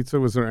authority on pizza?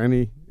 Was there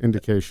any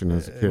indication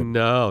as a kid?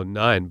 No,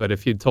 none. But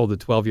if you'd told the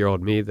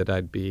 12-year-old me that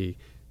I'd be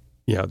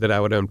that I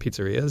would own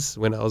pizzerias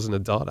when I was an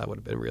adult, I would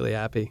have been really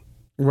happy.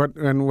 What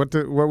did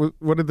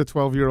the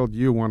 12-year-old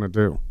you want to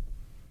do?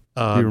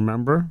 Do you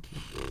remember?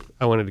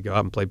 I wanted to go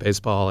out and play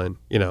baseball and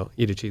eat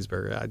a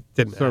cheeseburger. I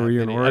didn't. So were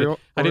you an Orioles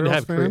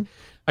fan?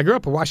 I grew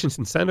up a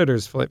Washington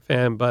Senators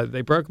fan, but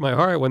they broke my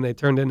heart when they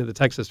turned into the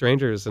Texas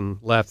Rangers and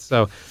left.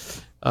 So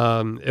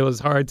it was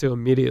hard to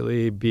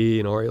immediately be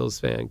an Orioles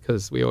fan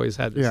because we always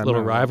had this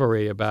little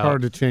rivalry about. It's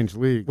hard to change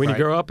leagues. When you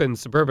grow up in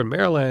suburban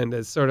Maryland,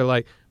 it's sort of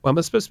like, well, am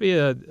I supposed to be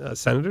a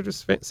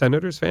Senators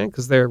fan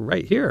because they're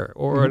right here,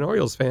 or an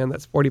Orioles fan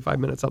that's 45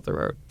 minutes up the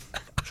road?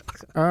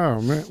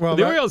 Oh man! Well,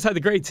 the Orioles had the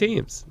great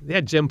teams. They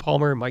had Jim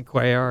Palmer, Mike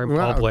Cuellar, and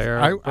Paul Blair,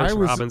 and Bruce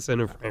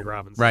Robinson, and Frank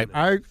Robinson. Right.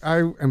 I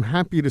am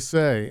happy to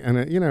say, and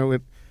I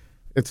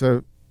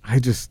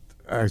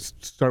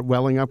start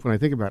welling up when I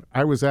think about it.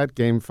 I was at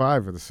Game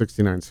 5 of the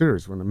 '69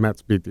 series when the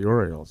Mets beat the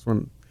Orioles,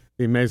 when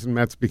the amazing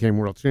Mets became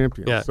world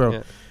champions.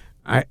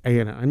 I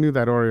knew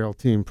that Oriole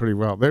team pretty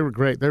well. They were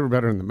great. They were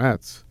better than the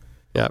Mets.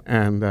 Yeah.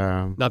 And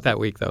not that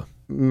week though.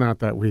 Not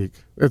that week.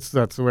 That's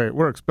the way it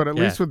works. But at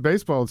least with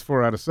baseball, it's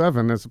 4 out of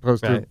 7 as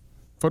opposed to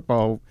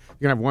football. You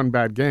can have one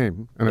bad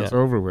game and it's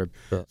over with.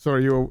 Yeah. So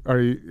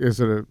is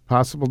it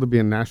possible to be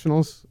a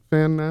Nationals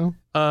fan now?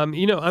 I'm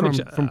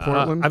from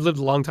Portland. I've lived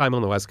a long time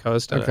on the West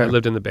Coast. Okay. I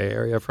lived in the Bay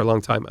Area for a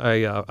long time.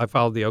 I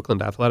followed the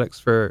Oakland Athletics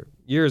for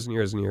years and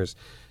years and years.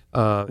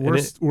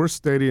 Worst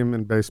stadium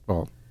in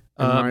baseball,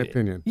 in my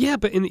opinion. Yeah,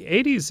 but in the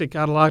 80s, it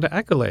got a lot of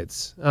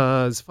accolades.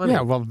 It's funny. Yeah,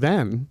 well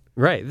then.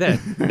 Right, then.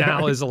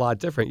 Now is a lot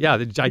different. Yeah,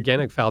 the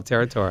gigantic foul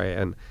territory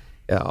and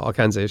all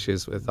kinds of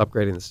issues with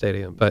upgrading the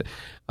stadium. But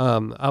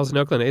I was an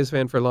Oakland A's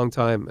fan for a long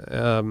time.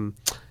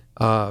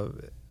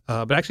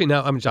 But actually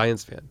now I'm a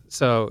Giants fan.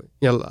 So,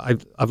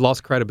 I've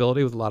lost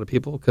credibility with a lot of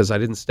people because I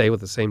didn't stay with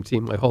the same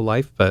team my whole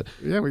life. But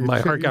my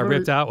heart got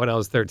ripped out when I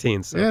was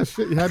 13. So. Yeah,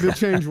 shit, you had to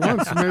change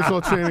once. You may as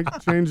well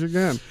change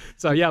again.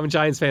 So, yeah, I'm a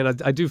Giants fan.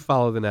 I do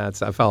follow the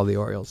Nats. I follow the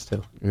Orioles,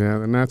 too. Yeah,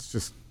 the Nats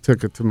just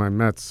took it to my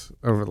Mets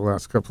over the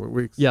last couple of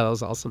weeks. Yeah, that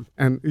was awesome.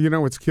 And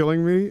what's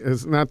killing me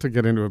is, not to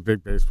get into a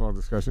big baseball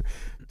discussion,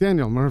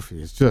 Daniel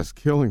Murphy is just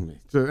killing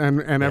me.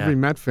 And every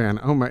Met fan.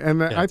 Oh my!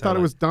 And I thought it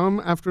was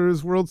dumb after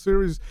his World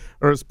Series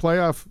or his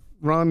playoff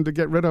run to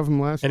get rid of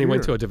him last year. And he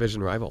went to a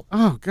division rival.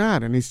 Oh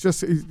God! And he's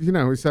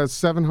has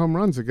 7 home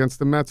runs against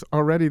the Mets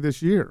already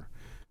this year.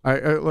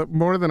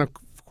 More than a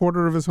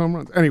quarter of his home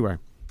runs. Anyway.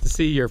 To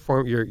see your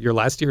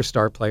last year's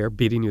star player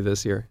beating you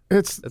this year,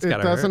 it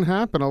doesn't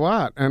happen a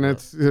lot, and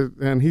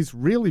and he's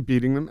really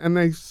beating them, and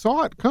they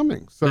saw it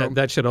coming. So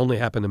that should only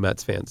happen to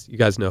Mets fans. You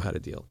guys know how to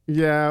deal.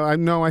 Yeah, I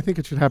know. I think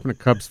it should happen to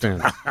Cubs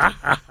fans.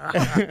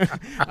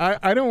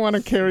 I don't want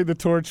to carry the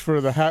torch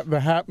for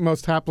the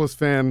most hapless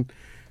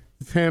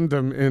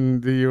fandom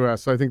in the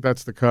U.S. So I think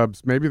that's the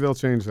Cubs. Maybe they'll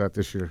change that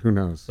this year. Who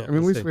knows? Yeah, at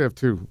least we have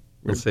 2.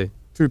 We'll see.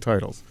 2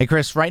 titles. Hey,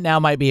 Chris, right now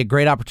might be a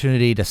great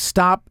opportunity to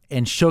stop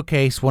and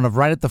showcase one of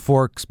Right at the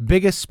Fork's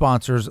biggest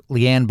sponsors,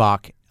 Leanne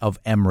Bach of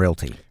M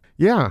Realty.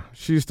 Yeah,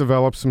 she's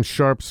developed some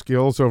sharp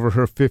skills over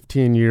her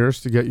 15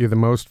 years to get you the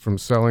most from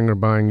selling or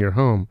buying your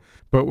home.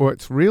 But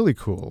what's really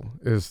cool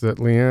is that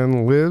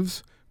Leanne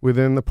lives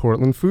within the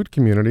Portland food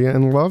community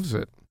and loves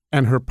it.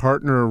 And her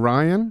partner,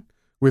 Ryan,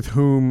 with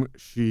whom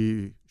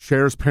she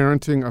shares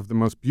parenting of the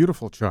most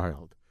beautiful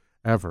child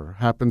ever,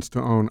 happens to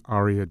own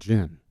Aria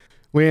Gin.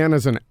 Leanne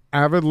is an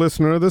avid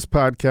listener of this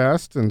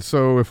podcast, and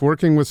so if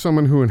working with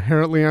someone who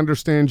inherently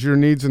understands your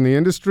needs in the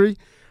industry,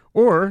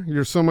 or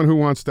you're someone who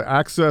wants to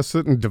access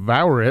it and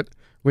devour it,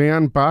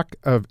 Leanne Bach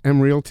of M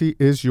Realty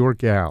is your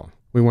gal.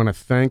 We want to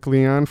thank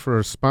Leanne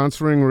for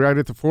sponsoring Right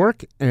at the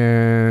Fork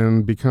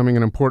and becoming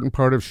an important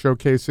part of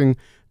showcasing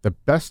the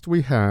best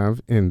we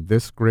have in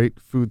this great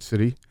food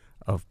city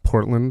of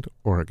Portland,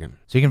 Oregon.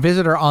 So you can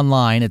visit her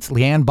online. It's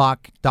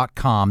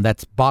leannebach.com.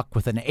 That's Bach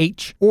with an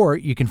H. Or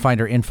you can find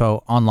her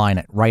info online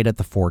at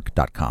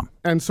rightatthefork.com.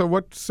 And so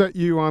what set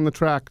you on the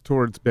track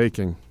towards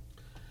baking?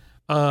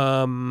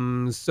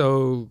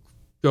 So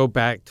go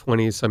back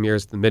 20-some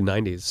years to the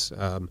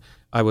mid-'90s.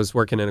 I was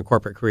working in a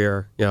corporate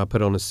career. I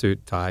put on a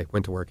suit, tie,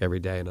 went to work every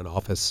day in an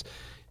office.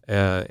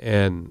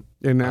 And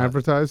In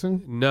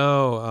advertising?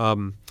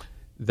 No,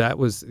 that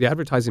was the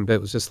advertising bit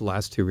was just the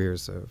last 2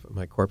 years of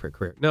my corporate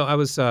career. No, I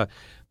was I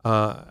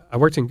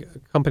worked in a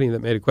company that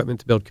made equipment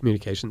to build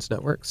communications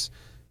networks.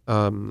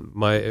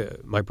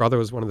 My brother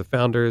was one of the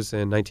founders.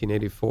 In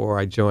 1984,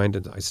 I joined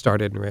and I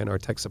started and ran our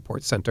tech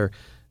support center.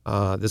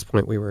 At this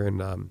point, we were in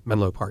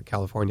Menlo Park,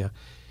 California.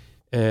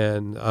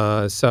 And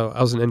so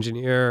I was an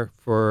engineer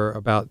for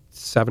about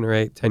 7 or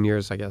 8, 10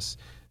 years, I guess.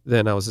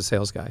 Then I was a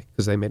sales guy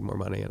because they made more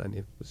money and I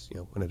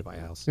wanted to buy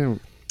a house. Yeah.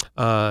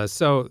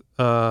 So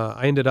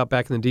I ended up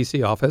back in the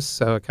D.C. office.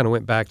 So I kind of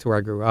went back to where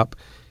I grew up.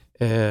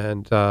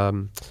 And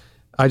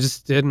I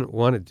just didn't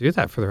want to do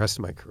that for the rest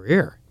of my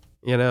career.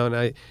 And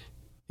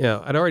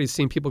I'd already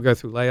seen people go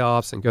through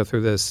layoffs and go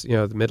through this, the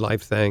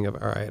midlife thing of,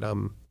 all right,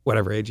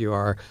 whatever age you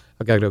are,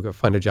 I've got to go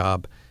find a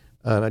job.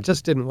 And I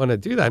just didn't want to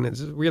do that. And it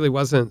just really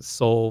wasn't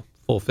soul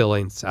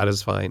fulfilling,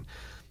 satisfying.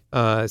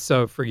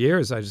 So for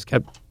years, I just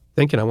kept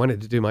thinking I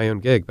wanted to do my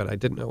own gig, but I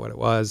didn't know what it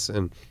was.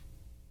 And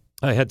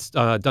I had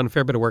done a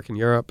fair bit of work in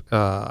Europe.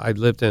 I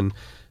lived in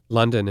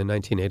London in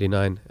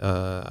 1989.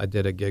 I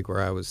did a gig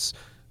where I was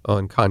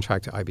on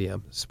contract to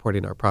IBM,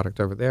 supporting our product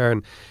over there.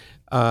 And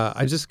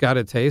I just got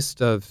a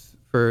taste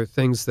for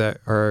things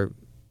that are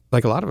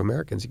like a lot of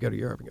Americans. You go to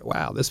Europe and go,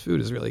 wow, this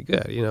food is really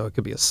good. It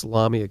could be a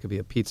salami, it could be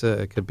a pizza,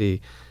 it could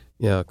be,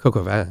 coq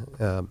au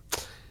vin.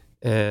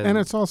 And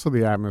it's also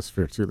the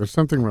atmosphere, too. There's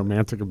something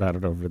romantic about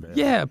it over there.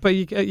 Yeah, but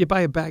you buy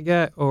a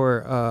baguette or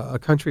a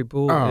country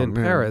boule in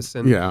Paris,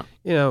 and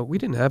we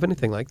didn't have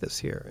anything like this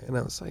here. And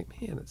I was like,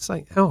 man, it's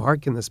like, how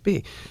hard can this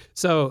be?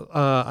 So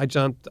I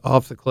jumped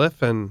off the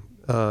cliff, and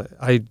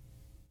I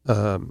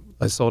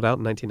sold out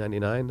in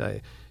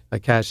 1999. I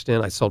cashed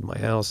in. I sold my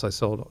house. I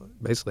sold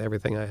basically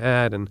everything I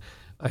had, and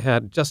I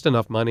had just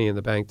enough money in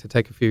the bank to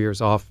take a few years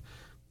off.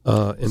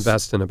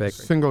 Invest in a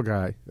bakery. Single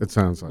guy, it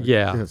sounds like.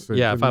 Yeah,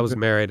 if I was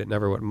married,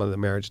 the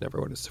marriage never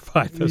would have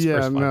survived those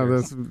first 5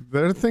 years.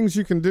 There are things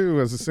you can do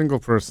as a single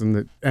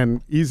person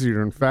and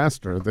easier and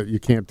faster that you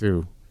can't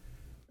do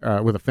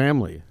with a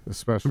family,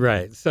 especially.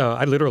 Right. So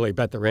I literally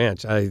bet the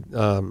ranch. I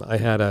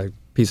had a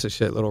piece of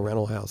shit little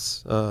rental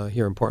house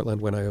here in Portland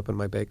when I opened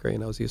my bakery,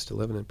 and I was used to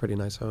living in pretty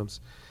nice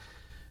homes.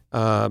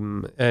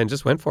 And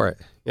just went for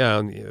it.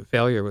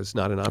 Failure was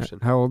not an option.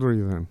 How old were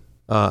you then?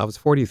 I was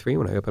 43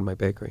 when I opened my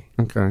bakery.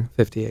 Okay.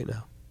 58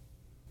 now.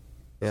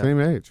 Yeah.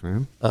 Same age,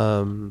 man.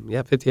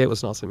 58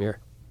 was an awesome year.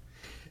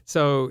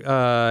 So,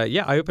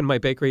 I opened my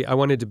bakery. I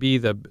wanted to be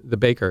the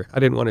baker. I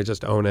didn't want to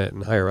just own it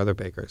and hire other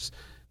bakers.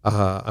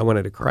 I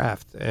wanted to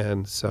craft.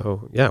 And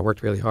so, I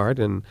worked really hard.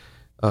 And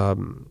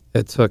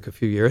it took a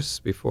few years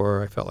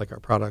before I felt like our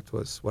product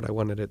was what I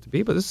wanted it to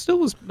be. But it still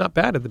was not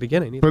bad at the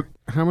beginning either.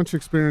 But how much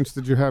experience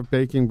did you have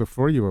baking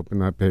before you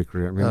opened that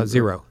bakery? I mean,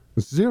 zero.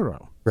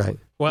 Zero. Right.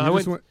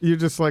 Well, you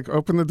just like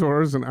open the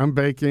doors and I'm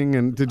baking.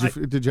 And did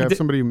you have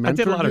somebody who mentored you? I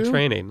did a lot of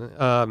training.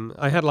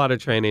 I had a lot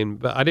of training,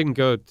 but I didn't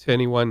go to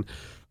anyone.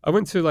 I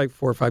went to like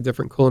 4 or 5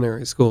 different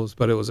culinary schools,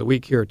 but it was a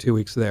week here, 2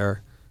 weeks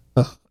there.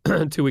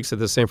 2 weeks at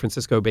the San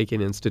Francisco Baking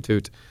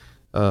Institute,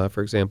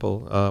 for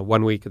example.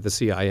 1 week at the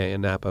CIA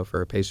in Napa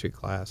for a pastry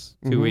class.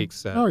 2 weeks.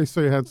 So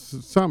you had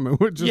some.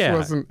 It just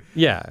wasn't.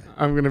 Yeah.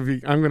 I'm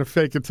gonna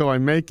fake it till I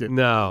make it.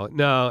 No.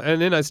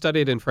 And then I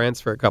studied in France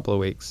for a couple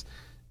of weeks.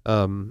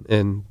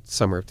 In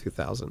summer of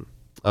 2000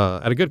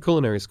 at a good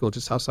culinary school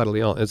just outside of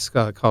Lyon. It's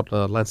called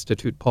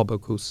l'Institut Paul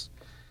Bocuse,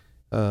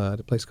 at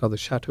a place called the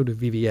Chateau de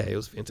Vivier. It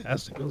was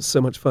fantastic. It was so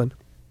much fun.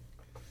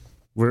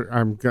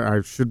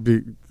 I should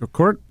be.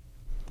 Court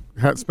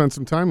had spent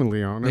some time in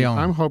Lyon. And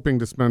I'm hoping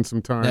to spend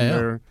some time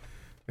there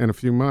in a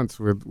few months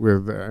with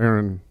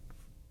Aaron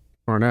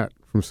Barnett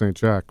from St.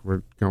 Jacques.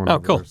 We're going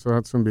over cool. there. So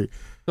that's going to be...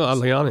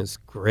 Lyon is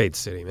a great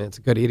city, man. It's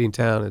a good eating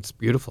town. It's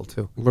beautiful,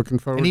 too. Looking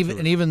forward to it.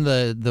 And even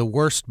the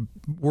worst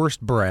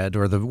bread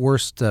or the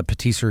worst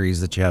patisseries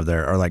that you have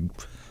there are like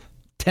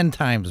 10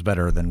 times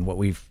better than what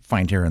we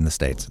find here in the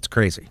States. It's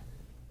crazy.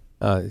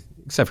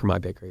 Except for my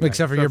bakery. Right?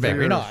 Except for your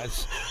bakery. No,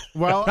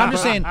 well, I'm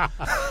just saying.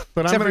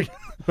 But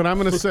I'm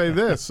going to say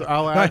this.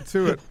 I'll add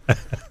to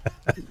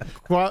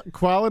it.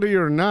 Quality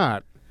or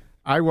not,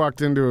 I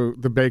walked into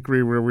the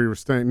bakery where we were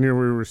staying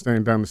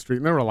down the street,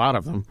 and there were a lot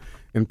of them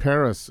in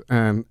Paris.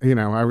 And,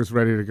 I was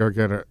ready to go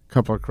get a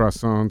couple of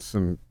croissants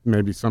and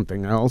maybe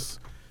something else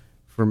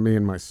for me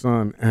and my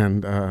son.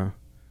 And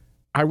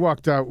I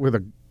walked out with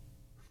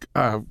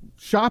a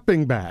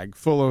shopping bag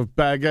full of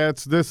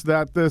baguettes,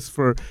 this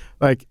for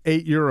like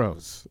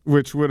 €8,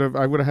 which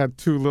I would have had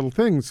 2 little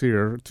things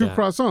here, 2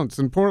 croissants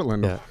in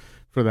Portland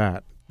for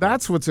that.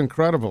 That's what's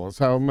incredible is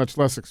how much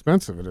less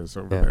expensive it is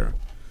over there.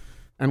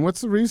 And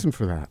what's the reason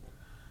for that?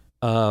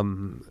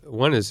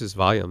 One is just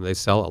volume. They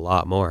sell a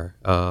lot more.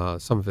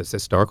 Some of it's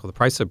historical. The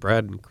price of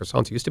bread and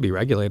croissants used to be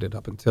regulated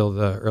up until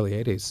the early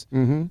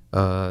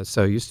 80s.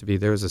 So it used to be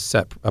there was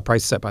a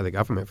price set by the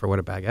government for what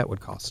a baguette would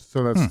cost.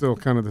 So that's still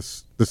kind of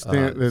the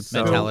stand.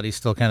 Mentality's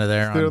still kind of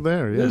there. Still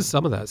there, yeah. There's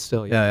some of that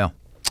still. Yeah.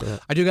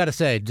 I do got to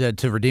say,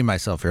 to redeem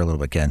myself here a little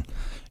bit, Ken,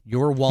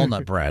 your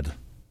walnut bread,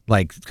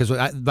 like, because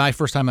my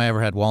first time I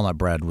ever had walnut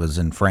bread was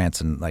in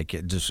France, and like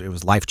it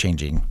was life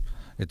changing.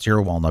 It's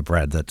your walnut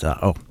bread that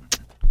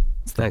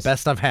it's the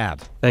best I've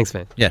had. Thanks,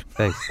 man. Yeah,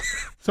 thanks.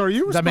 So are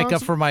you Does that make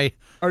up for my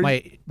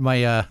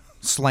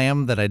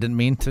slam that I didn't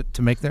mean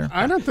to make there?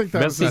 I don't think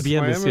that was a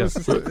slam.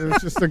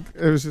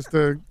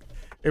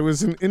 It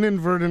was an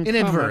inadvertent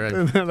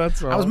comment.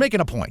 That's all. I was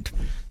making a point.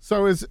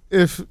 So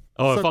if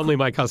only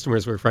my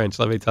customers were French,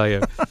 let me tell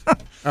you.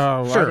 Sure,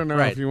 I don't know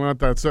if you want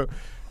that. So,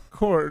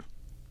 Court,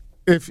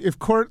 if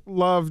Court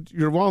loved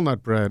your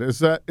walnut bread,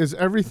 is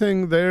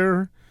everything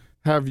there?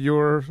 Did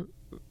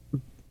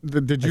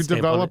you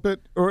develop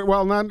it?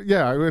 Or not?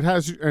 Yeah, it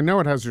has. I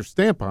know it has your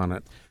stamp on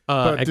it.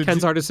 At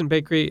Ken's Artisan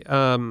Bakery,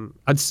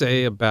 I'd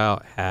say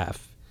about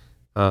half.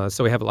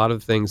 So we have a lot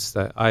of things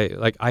that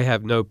I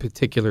have no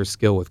particular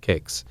skill with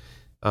cakes.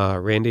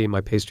 Randy,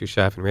 my pastry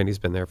chef, and Randy's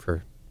been there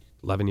for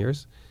 11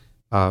 years.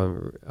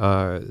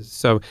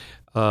 So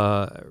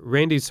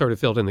Randy sort of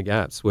filled in the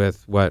gaps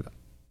with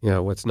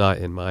what's not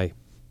in my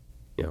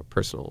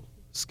personal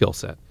skill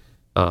set.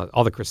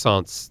 All the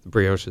croissants, the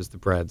brioches, the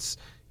breads,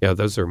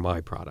 those are my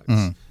products.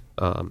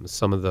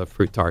 Some of the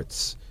fruit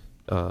tarts,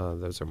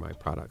 those are my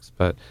products.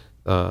 But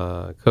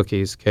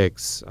cookies,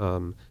 cakes,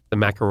 the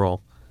macaron.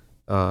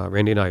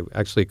 Randy and I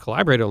actually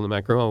collaborated on the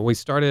macaron. We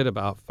started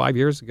about 5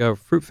 years ago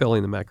fruit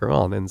filling the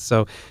macaron. And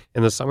so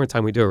in the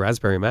summertime, we do a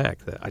raspberry mac.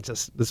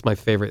 This is my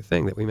favorite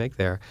thing that we make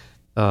there.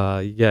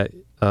 You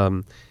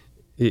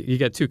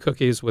get 2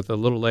 cookies with a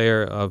little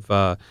layer of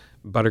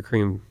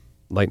buttercream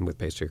lightened with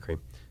pastry cream,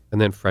 and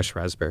then fresh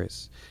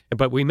raspberries.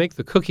 But we make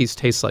the cookies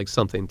taste like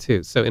something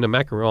too. So in a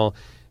macaron,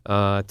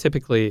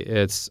 typically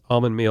it's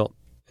almond meal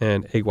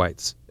and egg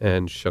whites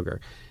and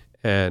sugar.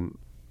 And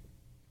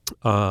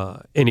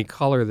any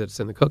color that's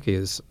in the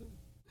cookie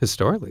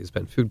historically has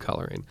been food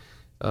coloring,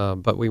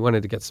 but we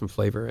wanted to get some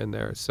flavor in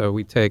there. So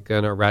we take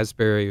in a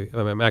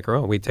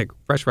macaron, we take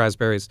fresh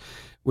raspberries,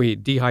 we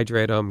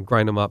dehydrate them,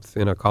 grind them up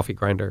in a coffee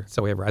grinder.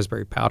 So we have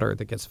raspberry powder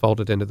that gets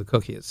folded into the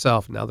cookie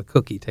itself. Now the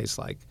cookie tastes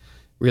like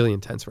really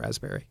intense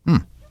raspberry.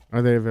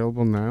 Are they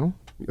available now?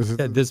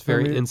 At this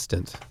very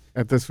instant.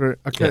 At this very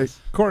yes.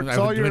 Court, it's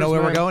all do yours, we know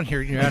where man. we're going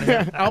here? You're out of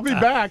here. I'll be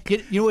back.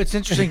 It's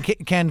interesting,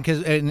 Ken,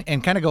 because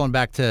and kind of going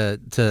back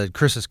to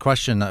Chris's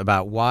question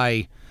about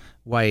why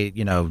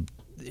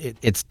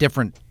it's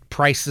different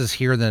prices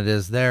here than it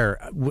is there.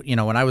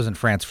 When I was in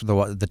France for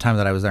the time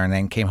that I was there, and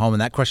then came home,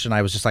 and that question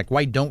I was just like,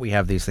 why don't we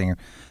have these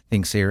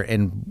things here?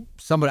 And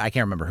somebody, I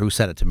can't remember who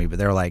said it to me, but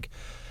they were like,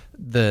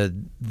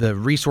 the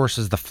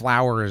resources, the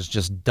flour is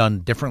just done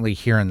differently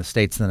here in the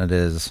States than it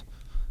is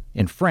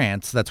in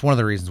France. That's one of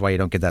the reasons why you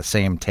don't get that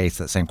same taste,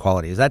 that same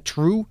quality. Is that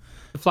true?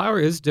 The flour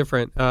is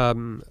different.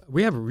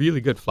 We have really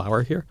good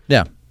flour here.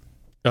 Yeah.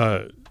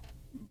 The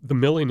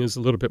milling is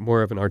a little bit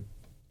more of an art,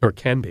 or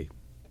can be.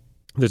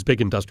 There's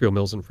big industrial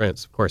mills in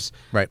France, of course.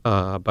 Right.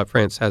 But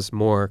France has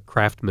more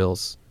craft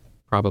mills,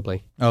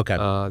 probably,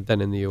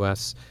 than in the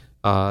U.S.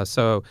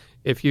 So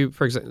if you,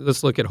 for example,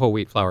 let's look at whole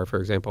wheat flour, for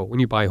example. When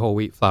you buy whole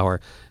wheat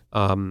flour,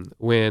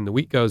 when the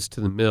wheat goes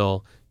to the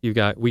mill, you've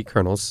got wheat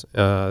kernels,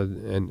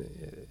 and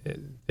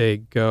they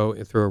go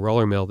through a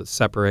roller mill that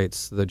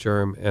separates the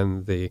germ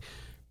and the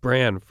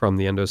bran from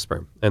the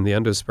endosperm. And the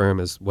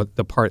endosperm is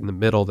the part in the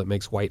middle that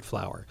makes white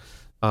flour.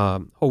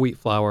 Whole wheat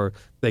flour,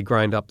 they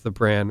grind up the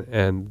bran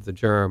and the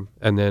germ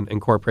and then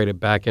incorporate it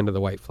back into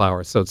the white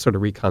flour. So it's sort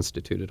of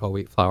reconstituted whole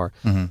wheat flour.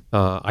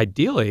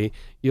 Ideally,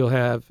 you'll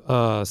have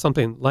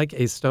something like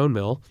a stone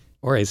mill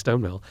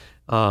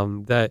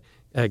that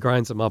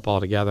grinds them up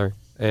all together.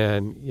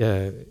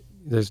 And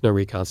there's no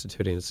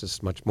reconstituting. It's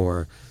just much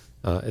more,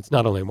 it's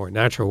not only a more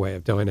natural way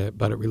of doing it,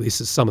 but it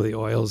releases some of the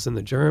oils in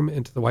the germ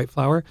into the white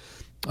flour.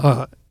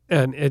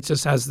 And it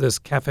just has this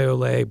cafe au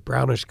lait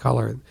brownish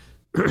color.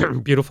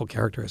 Beautiful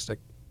characteristic.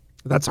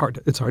 It's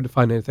hard to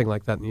find anything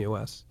like that in the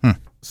U.S.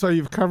 So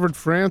you've covered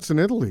France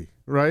and Italy,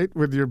 right,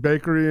 with your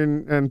bakery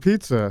and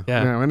pizza.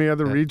 Yeah. Now, any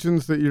other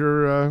regions that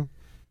you're?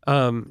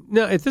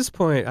 No, at this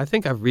point, I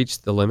think I've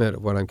reached the limit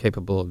of what I'm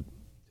capable of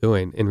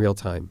doing in real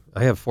time.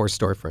 I have 4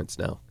 storefronts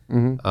now,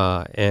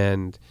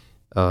 and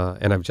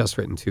I've just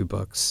written 2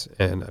 books,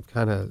 and I've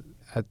kind of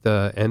at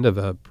the end of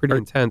a pretty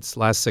intense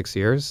last 6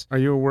 years. Are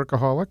you a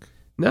workaholic?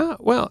 No,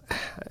 well,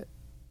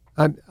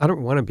 I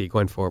don't want to be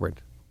going forward,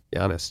 to be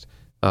honest.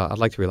 I'd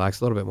like to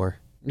relax a little bit more.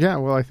 Yeah,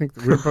 well, I think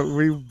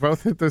we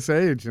both hit this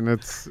age, and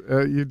it's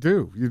you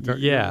do. You don't,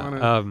 yeah. You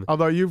wanna,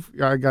 although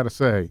I got to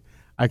say,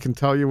 I can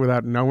tell you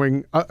without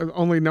knowing,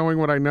 only knowing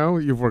what I know,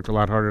 you've worked a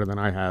lot harder than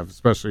I have,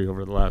 especially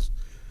over the last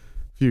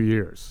few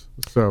years.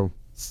 So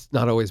it's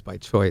not always by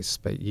choice,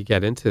 but you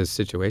get into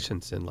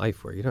situations in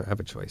life where you don't have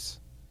a choice.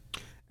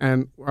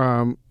 And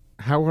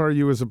how are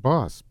you as a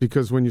boss?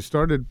 Because when you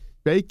started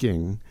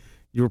baking,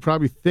 you were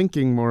probably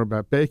thinking more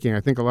about baking.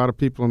 I think a lot of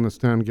people in this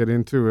town get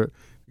into it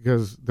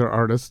because they're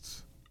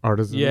artisans.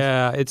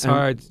 Yeah, it's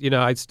hard.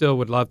 I still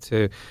would love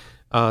to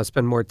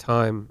spend more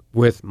time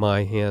with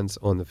my hands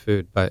on the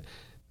food, but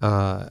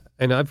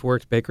and I've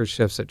worked baker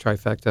shifts at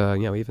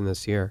Trifecta, even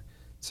this year,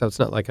 so it's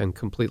not like I'm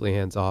completely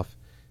hands off.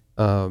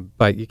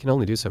 But you can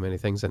only do so many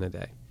things in a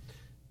day.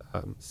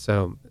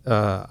 So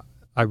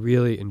I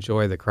really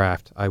enjoy the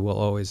craft. I will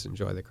always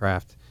enjoy the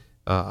craft.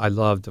 I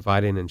love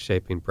dividing and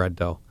shaping bread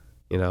dough.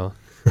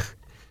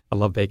 I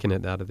love baking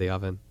it out of the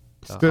oven.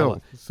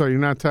 Still, so you're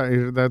not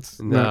tired.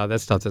 That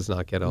stuff does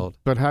not get old.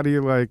 But how do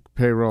you like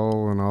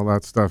payroll and all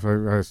that stuff?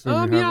 I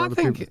assume I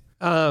think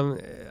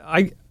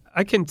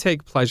I can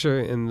take pleasure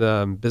in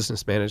the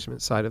business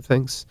management side of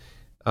things,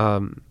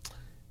 and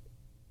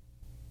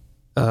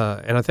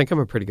I think I'm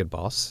a pretty good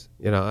boss.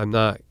 I'm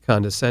not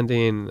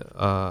condescending,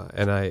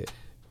 and I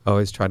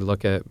always try to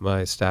look at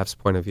my staff's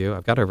point of view.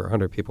 I've got over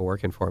 100 people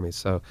working for me,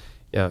 so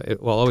it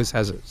will always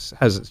have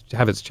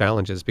its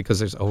challenges because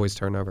there's always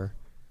turnover.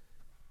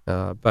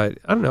 But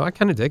I don't know. I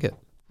kind of dig it.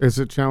 Is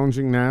it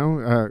challenging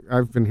now?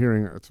 I've been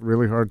hearing it's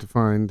really hard to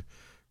find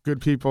good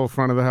people,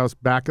 front of the house,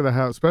 back of the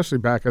house, especially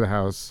back of the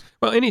house.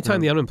 Well, anytime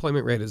the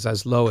unemployment rate is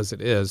as low as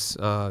it is,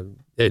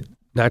 it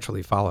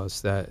naturally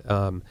follows that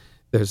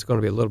there's going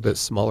to be a little bit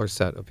smaller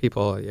set of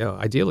people.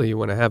 Ideally, you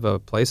want to have a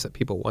place that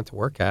people want to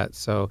work at.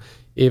 So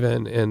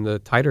even in the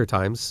tighter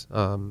times,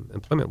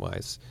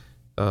 employment-wise,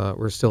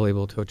 we're still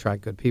able to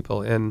attract good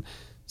people. And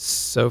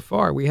so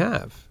far, we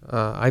have.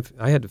 I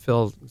had to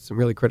fill some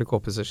really critical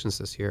positions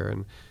this year,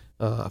 and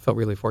I felt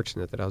really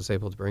fortunate that I was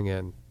able to bring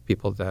in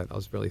people that I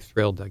was really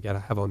thrilled to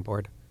have on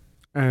board.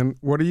 And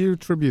what do you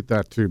attribute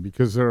that to?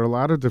 Because there are a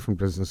lot of different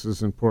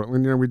businesses in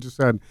Portland. We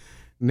just had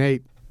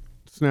Nate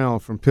Snell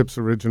from Pip's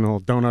Original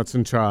Donuts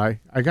and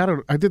Chai. I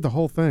did the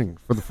whole thing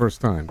for the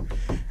first time.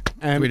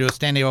 And Can we do a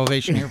standing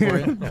ovation here for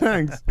you?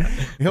 Thanks.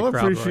 He'll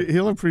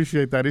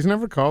appreciate that. He's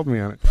never called me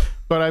on it.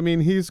 But I mean,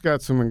 he's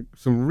got some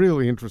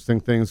really interesting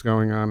things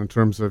going on in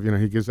terms of,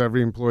 he gives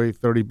every employee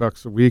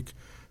 $30 a week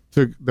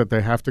that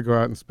they have to go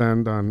out and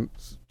spend on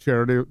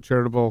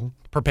charitable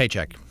Per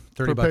paycheck.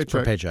 $30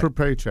 per paycheck. Per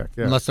paycheck,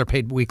 yeah. Unless they're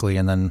paid weekly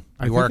and then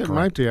you are I think it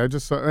might be. I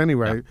just saw,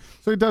 anyway. Yeah.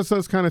 So he does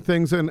those kind of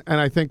things, and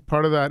I think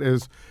part of that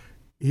is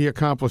he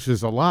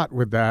accomplishes a lot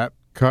with that,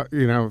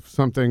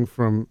 something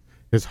from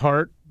his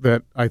heart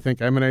that I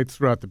think emanates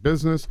throughout the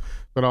business,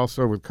 but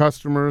also with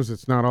customers.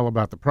 It's not all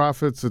about the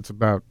profits. It's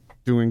about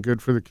doing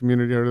good for the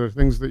community. Are there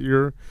things that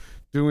you're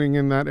doing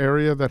in that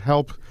area that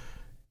help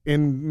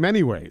in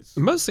many ways?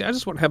 Mostly, I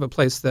just want to have a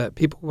place that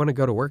people want to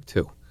go to work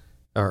to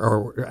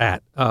or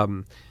at.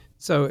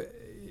 So,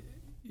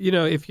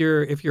 if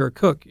you're a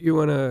cook, you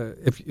want to,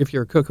 if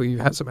you're a cook or you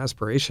have some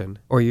aspiration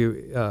or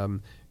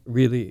you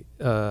really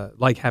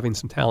like having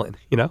some talent,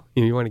 you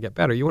want to get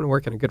better, you want to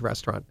work in a good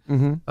restaurant.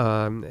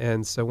 Mm-hmm.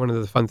 And so one of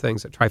the fun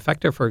things at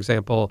Trifecta, for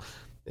example,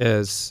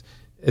 is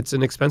it's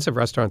an expensive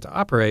restaurant to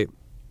operate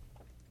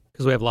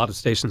because we have a lot of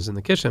stations in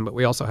the kitchen, but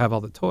we also have all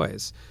the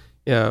toys.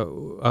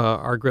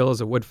 Our grill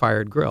is a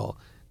wood-fired grill,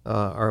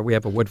 or we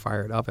have a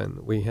wood-fired oven.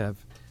 We have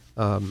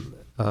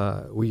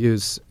we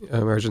use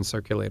immersion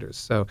circulators.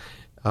 So,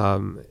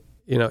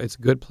 it's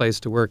a good place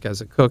to work as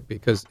a cook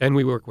and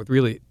we work with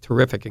really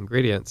terrific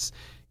ingredients.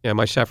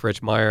 My chef,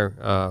 Rich Meyer,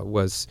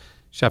 was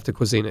chef de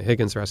cuisine at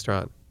Higgins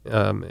Restaurant,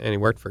 and he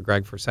worked for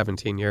Greg for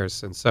 17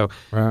 years. And so,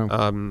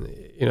 wow.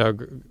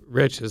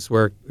 Rich is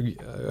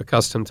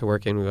accustomed to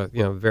working with,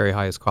 very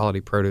highest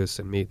quality produce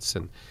and meats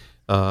and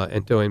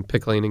doing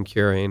pickling and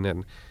curing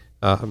and,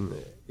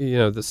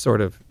 the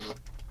sort of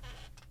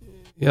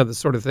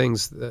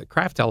things, the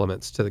craft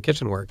elements to the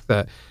kitchen work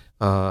that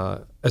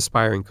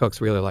aspiring cooks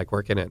really like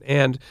working in.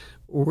 And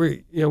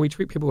we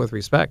treat people with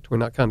respect. We're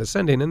not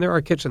condescending. And there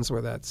are kitchens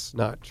where that's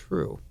not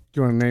true. Do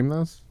you want to name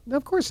those? No,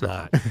 of course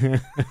not.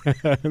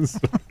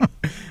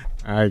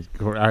 I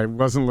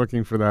wasn't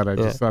looking for that. I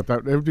just thought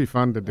that it would be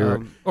fun to do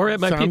it. Or at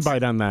my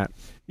soundbite on that.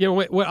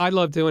 What I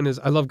love doing is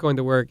I love going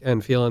to work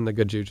and feeling the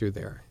good juju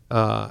there.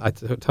 I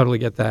totally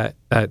get that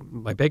at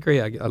my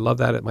bakery. I love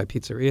that at my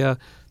pizzeria.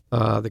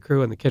 The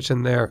crew in the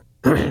kitchen there,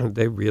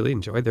 they really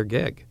enjoyed their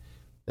gig.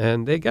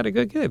 And they got a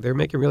good gig. They're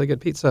making really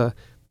good pizza.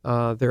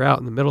 They're out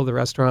in the middle of the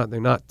restaurant.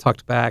 They're not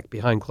tucked back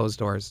behind closed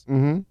doors.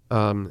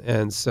 Mm-hmm.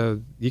 And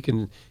so you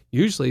can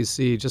usually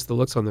see just the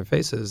looks on their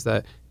faces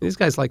that these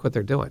guys like what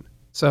they're doing.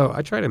 So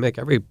I try to make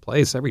every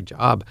place, every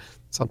job,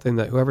 something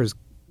that whoever's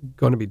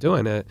going to be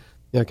doing it,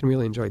 can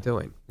really enjoy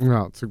doing.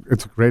 Well,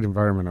 it's a great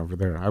environment over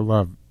there. I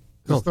love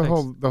just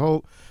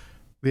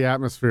the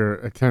atmosphere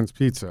at Ken's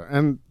Pizza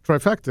and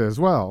Trifecta as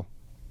well.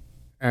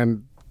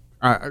 And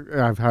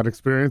I've had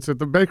experience at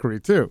the bakery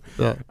too.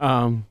 Yeah.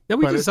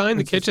 We designed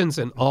the kitchens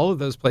in all of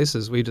those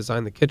places. We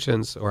designed the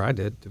kitchens, or I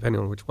did,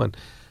 depending on which one,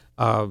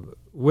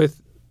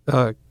 with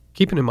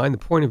keeping in mind the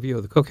point of view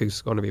of the cook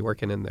who's going to be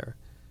working in there,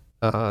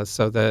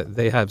 so that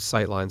they have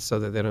sight lines, so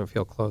that they don't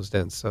feel closed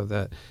in, so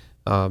that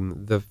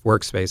the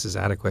workspace is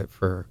adequate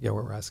for what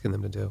we're asking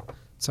them to do,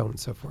 so on and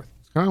so forth.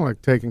 kind of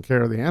like taking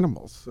care of the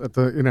animals at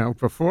the,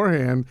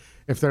 beforehand.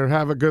 If they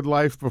have a good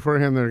life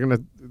beforehand,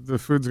 the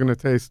food's gonna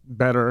taste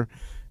better.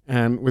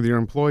 And with your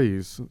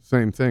employees,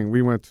 same thing.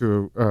 We went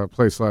to a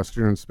place last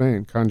year in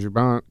Spain,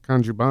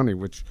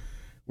 Conjubani,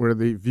 where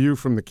the view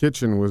from the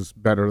kitchen was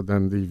better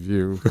than the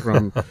view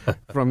from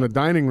from the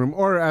dining room,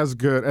 or as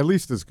good, at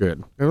least as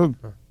good.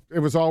 It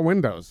was all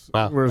windows.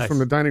 Wow, whereas nice. from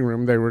the dining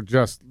room, they were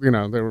just, they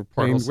were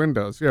plain Portals.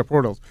 windows. Yeah,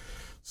 portals.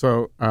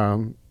 So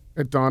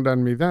it dawned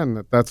on me then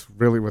that that's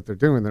really what they're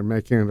doing. They're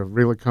making it a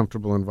really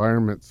comfortable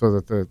environment so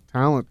that the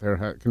talent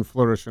there can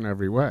flourish in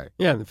every way.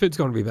 Yeah, and the food's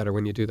going to be better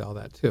when you do all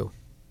that too.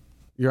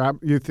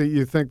 You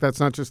think that's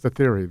not just a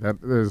theory, that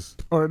is,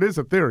 or it is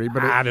a theory,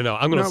 but I don't know.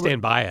 I'm going to No, but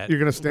stand by it. you're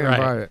going to stand Right.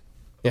 by it.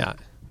 Yeah.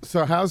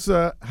 So how's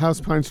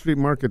Pine Street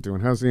Market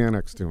doing? How's the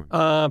Annex doing?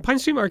 Pine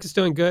Street Market's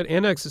doing good.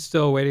 Annex is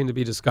still waiting to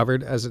be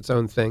discovered as its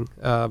own thing.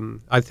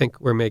 I think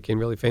we're making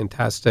really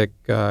fantastic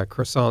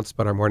croissants,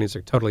 but our mornings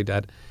are totally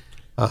dead.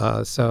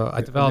 So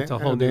I developed a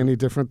whole Are they new... any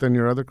different than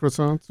your other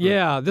croissants?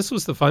 Yeah, this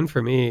was the fun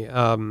for me,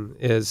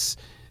 and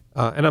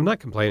I'm not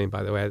complaining,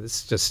 by the way.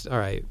 This is just, all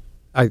right,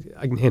 I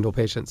can handle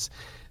patience.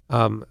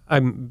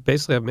 I've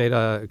made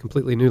a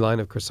completely new line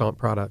of croissant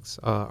products.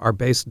 Our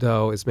base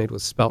dough is made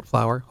with spelt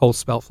flour, whole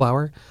spelt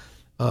flour.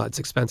 It's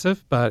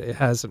expensive, but it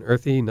has an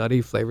earthy,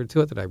 nutty flavor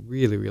to it that I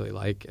really, really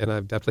like, and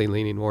I'm definitely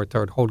leaning more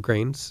toward whole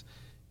grains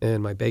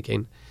in my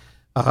baking.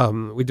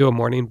 We do a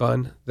morning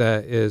bun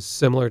that is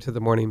similar to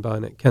the morning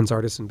bun at Ken's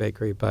Artisan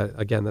Bakery, but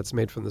again, that's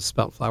made from the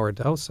spelt flour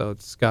dough, so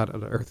it's got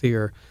an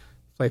earthier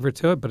flavor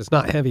to it, but it's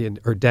not heavy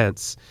or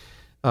dense.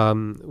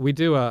 We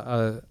do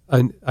I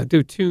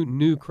do two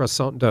new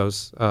croissant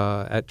doughs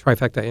at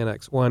Trifecta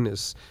Annex. One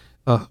is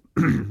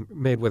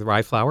made with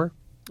rye flour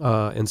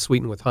and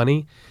sweetened with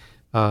honey,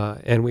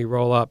 and we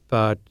roll up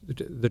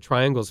the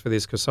triangles for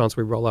these croissants.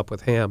 We roll up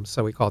with ham,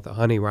 so we call it the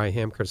honey rye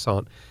ham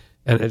croissant.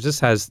 And it just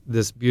has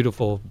this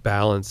beautiful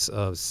balance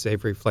of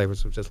savory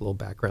flavors with just a little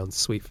background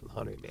sweet from the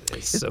honey. Man,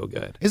 it's so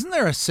good. Isn't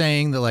there a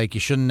saying that like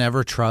you should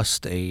never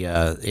trust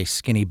a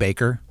skinny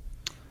baker?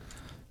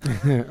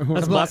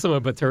 That's Massimo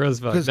Botturo's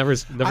book.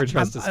 Never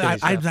trust a skinny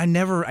chef. I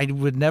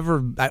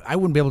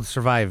wouldn't be able to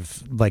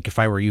survive like if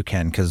I were you,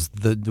 Ken, because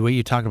the way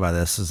you talk about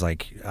this is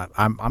like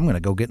I'm going to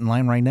go get in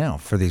line right now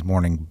for these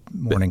morning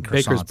croissants.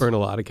 Bakers burn a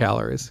lot of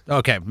calories.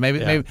 Okay,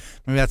 maybe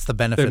that's the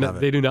benefit of it.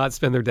 They do not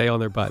spend their day on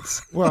their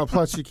butts. Well,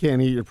 plus you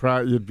can't eat your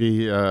product. You'd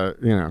be,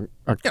 You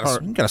got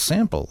to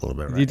sample a little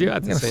bit, right? You do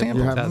have to gotta sample.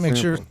 You have to to make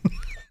sure. sample.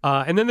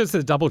 And then there's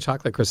the double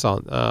chocolate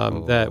croissant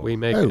that we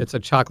make. It's a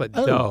chocolate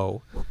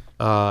dough.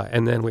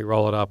 And then we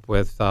roll it up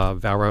with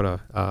Valrhona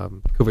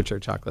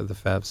couverture chocolate, the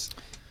Fevs.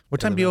 What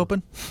time do you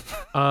open?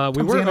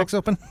 We were Annex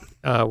open.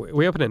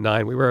 We opened at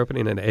 9. We were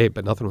opening at 8,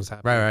 but nothing was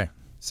happening. Right.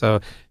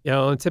 So,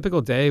 on a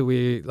typical day,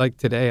 like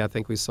today, I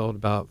think we sold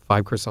about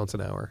 5 croissants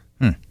an hour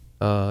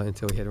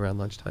until we hit around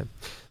lunchtime.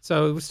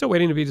 So we're still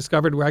waiting to be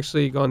discovered. We're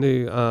actually going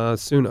to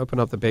soon open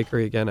up the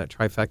bakery again at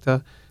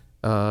Trifecta.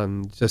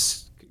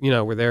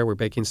 We're there. We're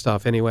baking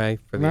stuff anyway.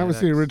 And that was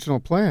the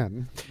original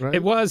plan, right?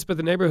 It was, but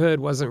the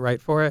neighborhood wasn't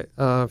right for it.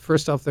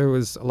 First off, there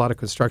was a lot of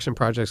construction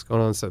projects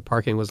going on, so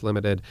parking was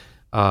limited.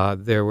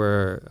 There's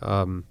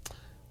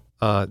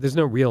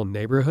no real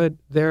neighborhood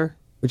there,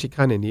 which you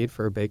kind of need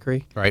for a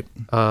bakery. Right.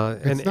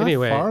 It's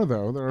not far,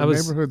 though. There are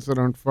neighborhoods that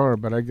aren't far,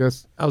 but I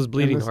guess... I was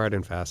bleeding hard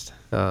and fast,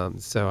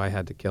 so I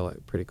had to kill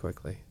it pretty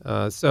quickly.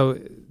 So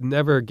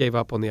never gave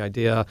up on the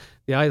idea.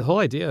 The whole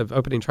idea of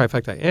opening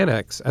Trifecta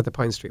Annex at the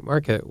Pine Street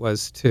Market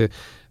was to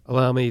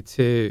allow me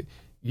to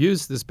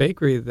use this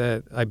bakery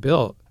that I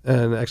built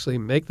and actually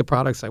make the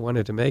products I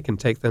wanted to make and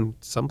take them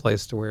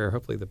someplace to where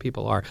hopefully the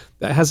people are.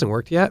 That hasn't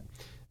worked yet.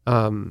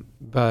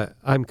 But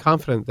I'm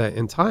confident that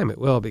in time it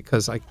will,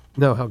 because I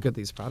know how good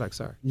these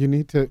products are. You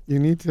need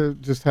to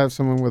just have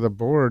someone with a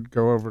board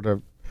go over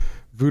to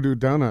Voodoo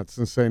Donuts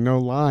and say no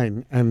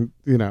line, and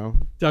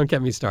Don't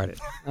get me started.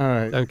 All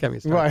right. Don't get me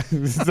started.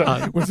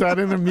 Why? Was that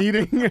in a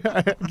meeting?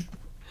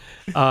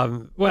 I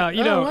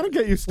want to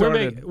get you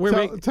started.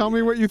 Tell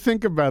me what you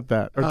think about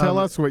that, or tell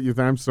us what you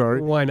think. I'm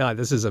sorry. Why not?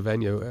 This is a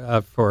venue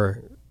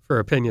for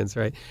opinions,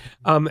 right?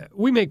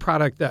 We make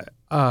product that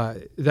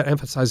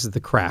emphasizes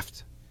the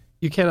craft.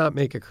 You cannot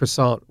make a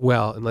croissant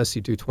well unless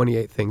you do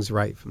 28 things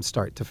right from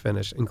start to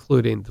finish,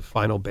 including the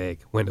final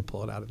bake, when to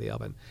pull it out of the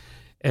oven.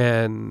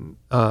 And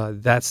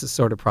that's the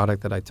sort of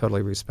product that I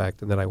totally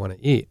respect and that I want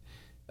to eat.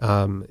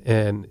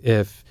 And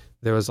if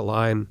there was a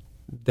line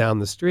down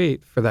the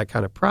street for that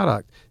kind of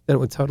product, then it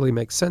would totally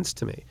make sense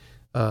to me.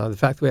 The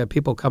fact that we have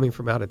people coming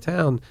from out of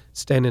town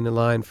standing in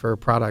line for a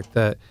product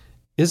that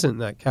isn't in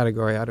that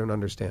category, I don't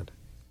understand.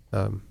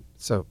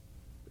 So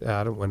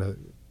I don't want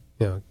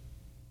to,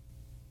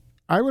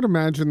 I would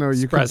imagine, though,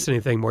 you express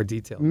anything more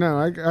detailed.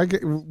 No,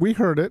 we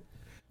heard it.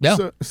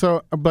 Yeah.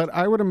 But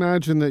I would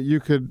imagine that you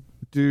could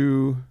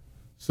do,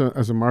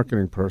 as a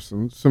marketing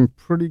person, some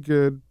pretty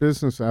good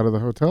business out of the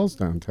hotels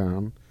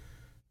downtown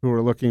who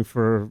are looking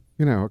for,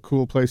 a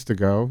cool place to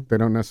go. They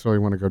don't necessarily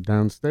want to go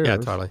downstairs. Yeah,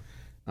 totally.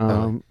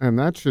 And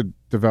that should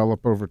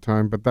develop over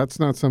time, but that's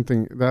not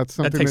something. That's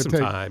something That takes some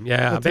time.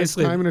 Yeah, It takes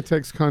time, and it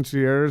takes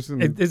concierge.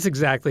 And it's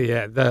exactly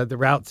it. The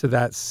route to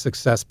that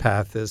success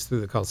path is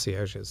through the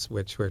concierges,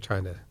 which we're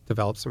trying to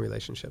develop some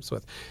relationships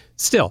with.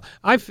 Still,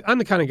 I'm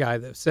the kind of guy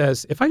that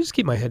says, if I just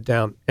keep my head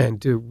down and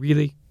do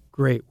really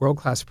great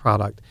world-class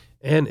product,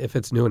 and if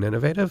it's new and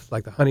innovative,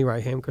 like the honey rye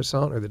ham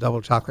croissant or the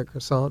double chocolate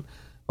croissant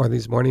or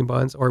these morning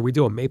buns, or we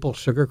do a maple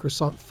sugar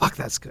croissant, fuck,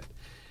 that's good.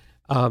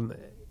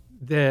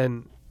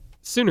 Then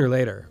sooner or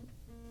later,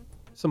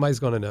 somebody's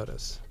going to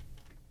notice.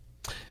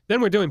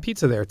 Then we're doing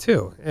pizza there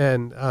too.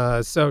 And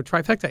so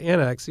Trifecta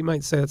Annex, you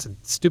might say that's a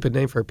stupid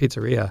name for a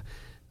pizzeria,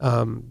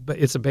 but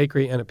it's a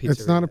bakery and a pizzeria.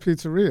 It's not a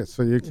pizzeria,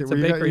 so you can. It's a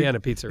bakery and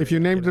a pizzeria. If you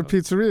named it a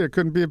pizzeria, it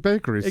couldn't be a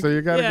bakery, so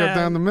you got to go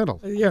down the middle.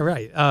 Yeah,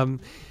 right.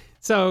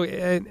 So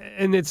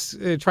and it's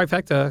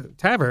Trifecta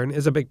Tavern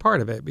is a big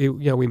part of it.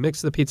 We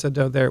mix the pizza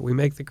dough there. We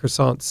make the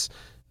croissants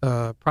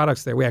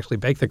products there. We actually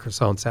bake the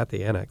croissants at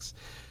the Annex.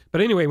 But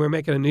anyway, we're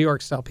making a New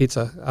York style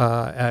pizza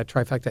at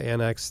Trifecta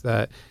Annex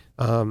that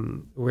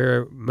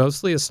we're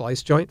mostly a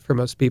slice joint for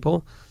most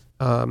people.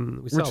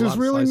 Which is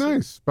really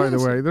nice, by the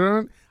way. There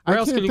aren't. I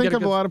can't think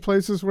of a lot of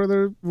places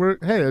where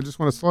hey, I just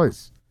want a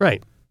slice.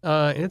 Right,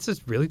 and it's a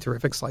really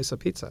terrific slice of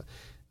pizza.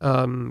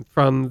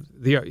 From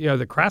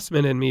the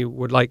craftsman in me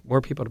would like more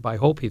people to buy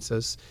whole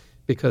pizzas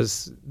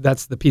because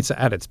that's the pizza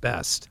at its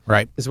best.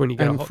 Right, is when you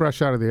get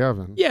fresh out of the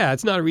oven. Yeah,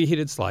 it's not a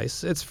reheated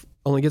slice. It's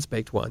only gets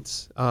baked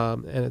once,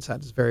 and it's at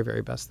its very,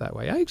 very best that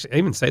way. I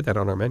even say that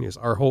on our menus.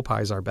 Our whole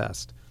pies are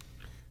best.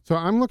 So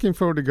I'm looking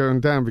forward to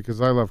going down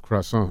because I love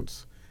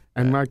croissants.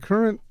 And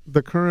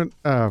the current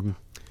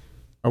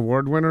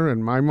award winner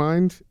in my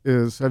mind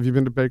is, have you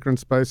been to Baker and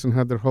Spice and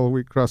had their whole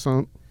wheat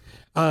croissant?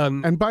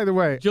 And by the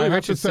way, Julie I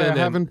have to say, I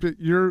haven't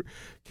been,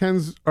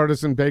 Ken's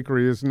Artisan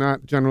Bakery is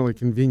not generally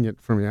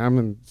convenient for me. I'm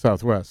in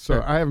Southwest,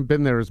 so I haven't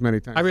been there as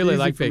many times. I really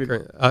like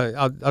Baker.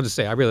 I'll just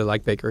say I really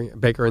like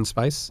Baker and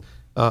Spice.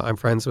 I'm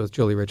friends with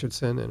Julie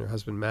Richardson and her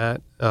husband,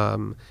 Matt.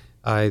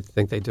 I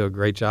think they do a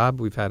great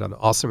job. We've had an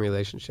awesome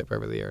relationship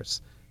over the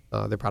years.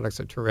 Their products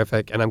are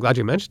terrific, and I'm glad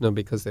you mentioned them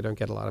because they don't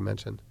get a lot of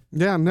mention.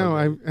 Yeah, no,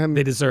 and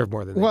they deserve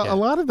more than they get. A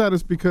lot of that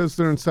is because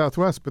they're in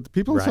Southwest, but the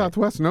people in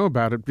Southwest know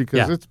about it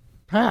because it's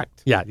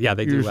packed. Yeah,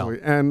 they usually.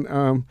 do well.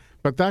 And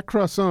but that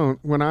croissant,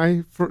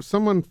 when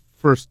someone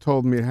first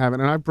told me to have it,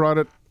 and I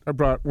brought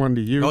one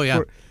to you. Oh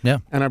yeah, yeah.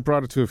 And I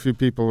brought it to a few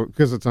people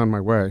because it's on my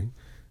way,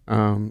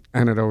 and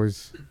it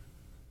always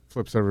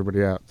flips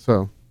everybody out.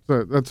 So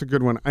that's a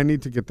good one. I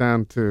need to get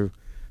down to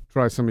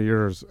try some of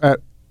yours.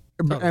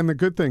 And the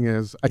good thing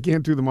is I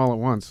can't do them all at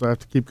once, so I have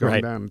to keep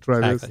going down and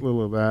try this, a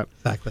little of that,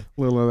 a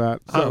little of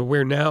that. So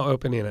we're now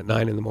opening at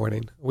 9 in the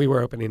morning. We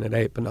were opening at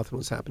 8, but nothing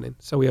was happening.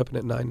 So we open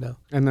at 9 now.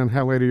 And then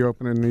how late are you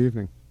open in the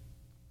evening?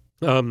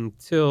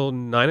 Till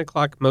 9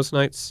 o'clock most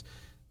nights.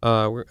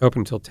 We're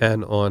open till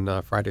 10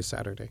 on Friday,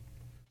 Saturday.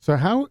 So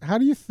how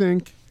do you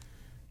think,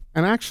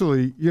 and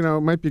actually,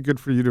 it might be good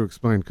for you to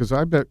explain, because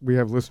I bet we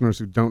have listeners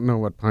who don't know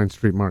what Pine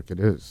Street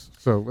Market is.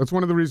 So that's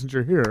one of the reasons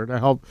you're here, to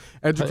help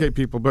educate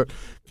people. But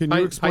can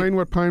you explain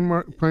what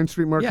Pine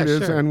Street Market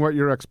is and what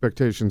your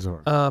expectations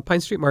are?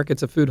 Pine Street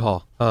Market's a food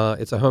hall.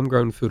 It's a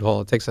homegrown food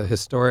hall. It takes a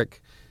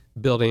historic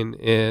building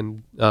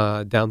in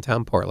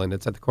downtown Portland.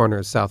 It's at the corner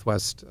of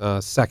Southwest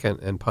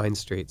 2nd and Pine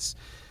Streets.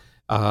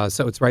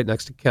 So it's right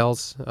next to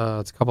Kel's.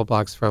 It's a couple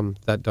blocks from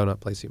that donut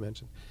place you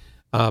mentioned.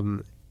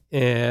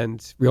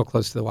 And real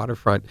close to the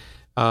waterfront.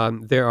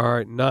 There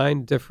are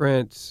 9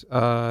 different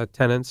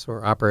tenants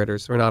or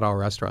operators. We're not all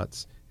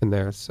restaurants in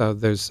there. So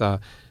there's,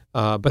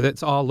 but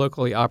it's all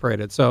locally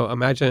operated. So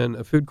imagine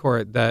a food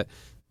court that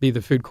be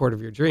the food court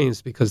of your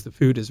dreams because the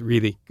food is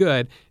really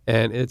good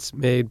and it's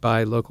made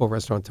by local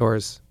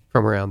restaurateurs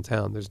from around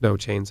town. There's no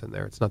chains in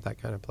there. It's not that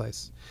kind of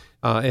place.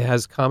 It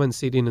has common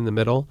seating in the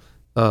middle,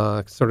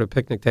 sort of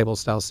picnic table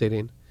style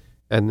seating.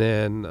 And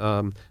then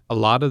a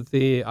lot of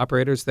the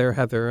operators there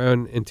have their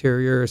own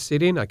interior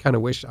seating. I kind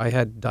of wish I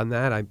had done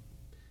that.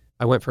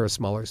 I went for a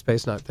smaller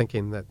space, not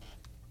thinking that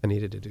I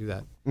needed to do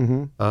that.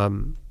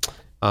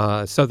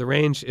 Mm-hmm. So the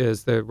range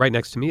is right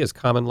next to me is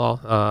Common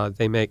Law.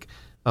 They make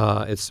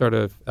it's sort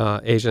of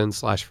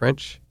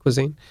Asian/French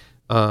cuisine.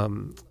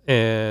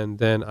 And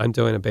then I'm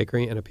doing a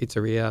bakery and a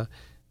pizzeria.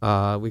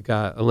 We've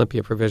got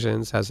Olympia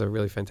Provisions has a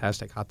really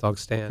fantastic hot dog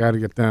stand. Got to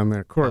get down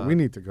there. Court, we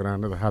need to go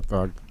down to the hot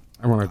dog.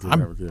 I want to do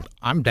that with you.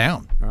 I'm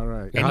down. All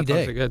right. Any hot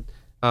day. dogs are good.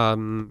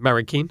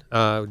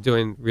 Marikeen,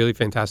 doing really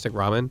fantastic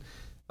ramen.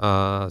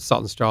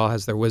 Salt and Straw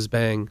has their whiz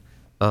bang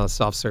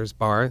soft serves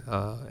bar,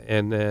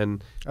 and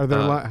then are there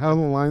how are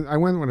the lines? I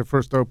went when it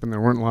first opened.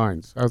 There weren't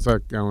lines. How's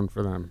that going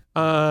for them?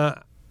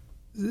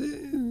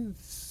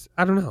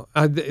 I don't know.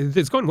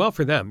 It's going well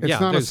for them. It's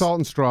not a Salt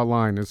and Straw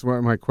line, is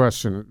what my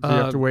question. Do you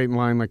have to wait in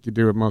line like you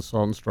do at most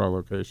Salt and Straw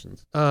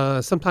locations?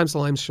 Sometimes the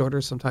line's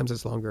shorter, sometimes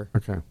it's longer.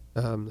 Okay.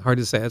 Hard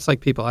to say. It's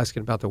like people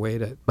asking about the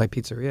wait at my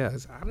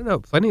pizzeria. I don't know.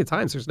 Plenty of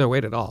times there's no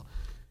wait at all.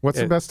 What's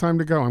the best time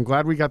to go? I'm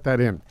glad we got that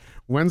in.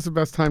 When's the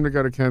best time to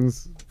go to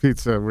Ken's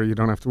Pizza where you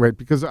don't have to wait?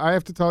 Because I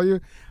have to tell you,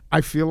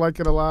 I feel like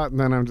it a lot, and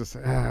then I'm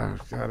just,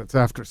 God, it's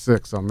after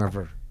 6. I'll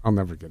never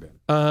get in.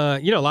 A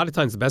lot of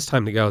times the best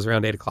time to go is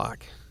around 8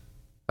 o'clock.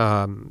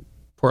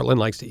 Portland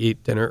likes to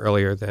eat dinner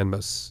earlier than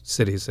most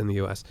cities in the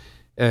U.S.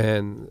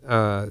 And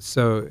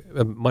so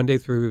Monday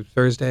through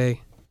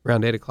Thursday,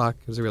 around 8 o'clock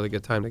is a really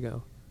good time to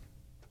go.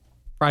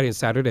 Friday and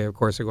Saturday, of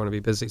course, are going to be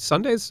busy.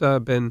 Sunday's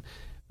been,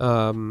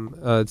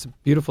 it's a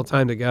beautiful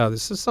time to go.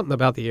 There's just something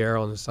about the air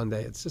on a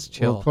Sunday. It's just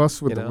chill. Well, plus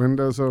with the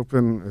windows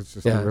open, it's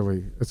just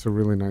it's a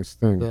really nice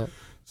thing. Yeah.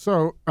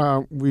 So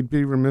we'd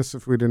be remiss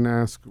if we didn't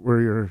ask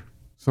where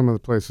some of the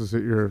places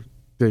that you're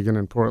digging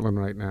in Portland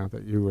right now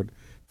that you would,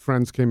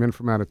 friends came in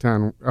from out of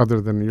town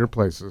other than your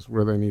places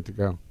where they need to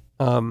go.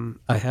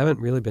 I haven't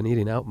really been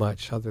eating out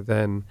much other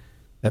than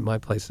at my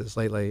places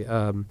lately.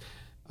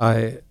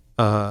 I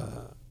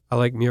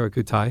like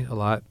Mirakutai a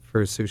lot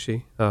for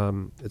sushi.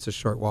 It's a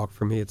short walk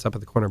for me. It's up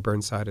at the corner of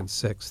Burnside and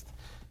 6th.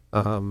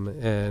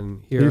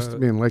 And here, he used to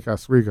be in Lake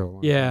Oswego.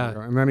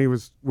 Yeah. And then he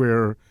was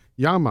where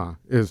Yama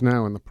is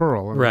now in the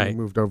Pearl, and then he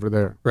moved over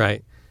there.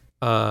 Right.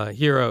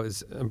 Hiro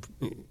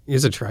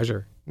he's a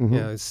treasure.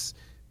 Mm-hmm. He's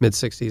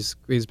mid-60s.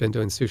 He's been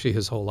doing sushi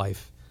his whole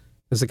life.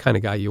 He's the kind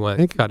of guy you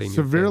want cutting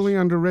severely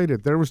your fish.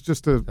 Underrated. There was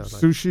just a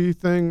sushi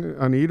thing,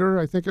 an eater,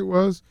 I think it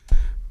was.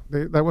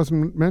 That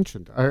wasn't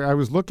mentioned. I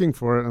was looking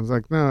for it, and I was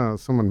like, no,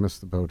 someone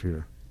missed the boat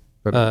here.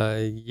 But,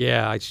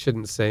 I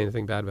shouldn't say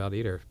anything bad about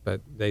Eater,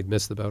 but they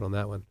missed the boat on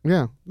that one.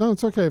 Yeah. No,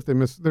 it's okay if they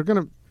miss. They're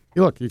going to,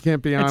 look, you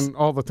can't be on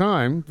all the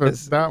time, but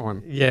that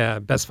one. Yeah,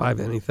 best 5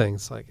 anything.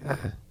 It's like,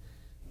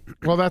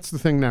 Well, that's the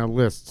thing now,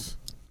 lists.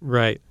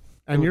 Right.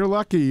 And you're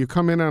lucky you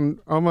come in on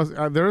almost,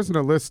 there isn't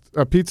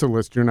a pizza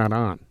list you're not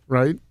on,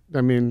 right? I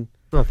mean.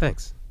 Well,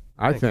 thanks.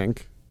 I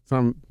think. So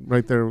I'm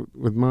right there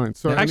with mine.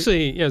 So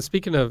actually,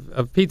 speaking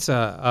of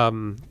pizza,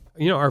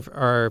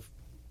 our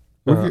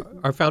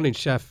founding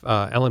chef,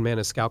 Alan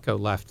Maniscalco,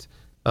 left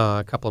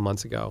a couple of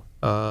months ago.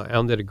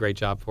 Alan did a great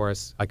job for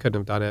us. I couldn't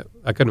have done it.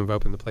 I couldn't have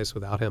opened the place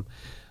without him.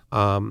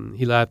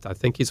 He left. I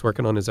think he's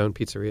working on his own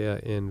pizzeria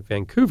in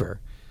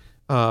Vancouver.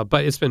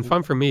 But it's been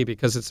fun for me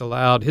because his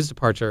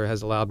departure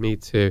has allowed me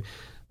to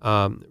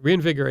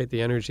reinvigorate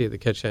the energy of the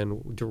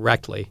kitchen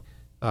directly.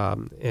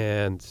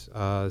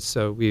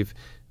 So we've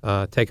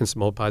taken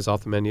some old pies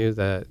off the menu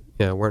that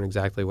weren't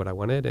exactly what I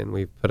wanted, and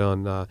we've put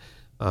on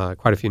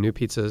quite a few new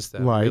pizzas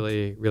that I'm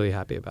really, really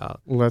happy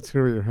about. Let's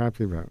hear what you're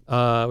happy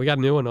about. We got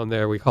a new one on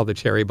there we call the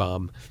Cherry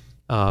Bomb,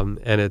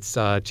 and it's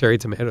cherry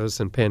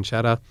tomatoes and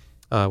pancetta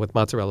with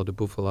mozzarella di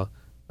bufala,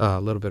 a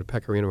little bit of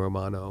pecorino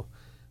romano,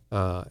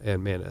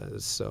 and man, it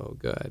is so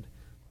good.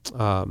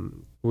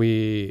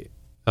 We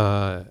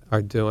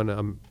are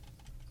doing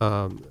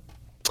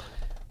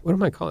what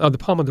am I calling? Oh, the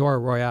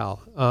Pomodoro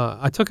Royale.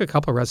 I took a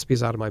couple of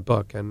recipes out of my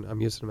book, and I'm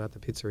using them at the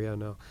pizzeria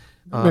now.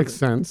 Makes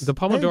sense. The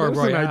Pomodoro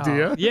Royale. An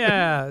idea.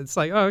 Yeah, it's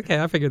like, oh,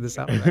 okay, I figured this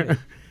out already.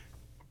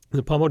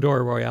 The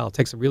Pomodoro Royale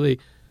takes a really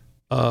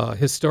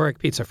historic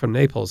pizza from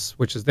Naples,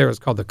 which is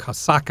called the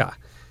Cosacca.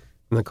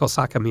 And the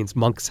Cosacca means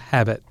monk's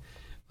habit.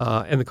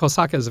 And the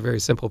Cosacca is a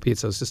very simple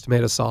pizza. It's just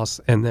tomato sauce,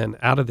 and then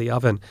out of the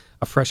oven,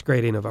 a fresh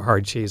grating of a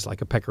hard cheese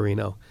like a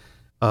pecorino.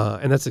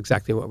 And that's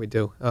exactly what we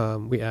do.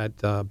 We add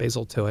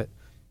basil to it.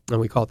 And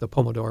we call it the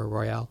Pomodoro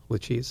Royale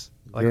with cheese.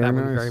 I like that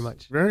one very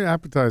much. Very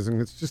appetizing.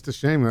 It's just a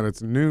shame that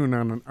it's noon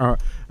on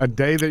a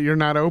day that you're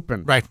not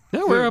open. Right.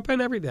 No, we're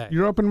open every day.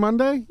 You're open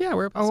Monday? Yeah,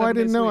 we're open. Oh, I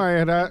didn't know. I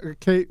had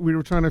Kate. We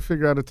were trying to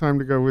figure out a time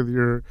to go with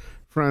your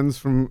friends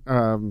from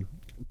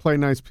Play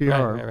Nice PR.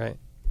 Right.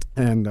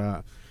 And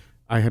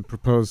I had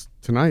proposed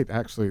tonight.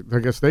 Actually, I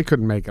guess they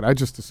couldn't make it. I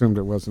just assumed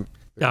it wasn't.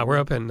 Yeah, we're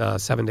open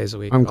 7 days a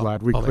week. I'm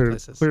glad we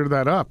cleared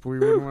that up. We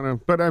wouldn't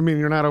want to, but I mean,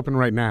 you're not open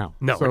right now.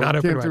 No, so we're not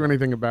open. Can't do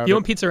anything about it. If you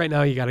want pizza right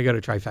now, you got to go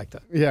to Trifecta.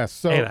 Yes.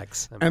 So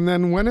Annex. And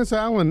then when is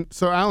Alan?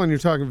 So Alan, you're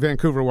talking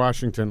Vancouver,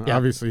 Washington. Yeah.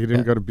 Obviously, you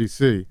didn't go to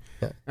BC.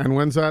 Yeah. And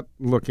when's that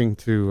looking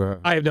to?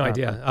 I have no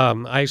idea.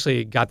 I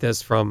actually got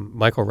this from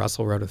Michael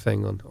Russell. Wrote a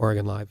thing on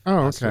Oregon Live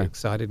last week,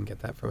 so I didn't get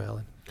that from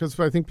Alan. Because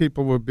I think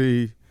people would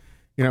be,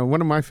 one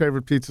of my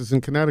favorite pizzas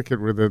in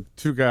Connecticut were the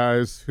two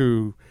guys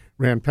who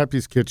ran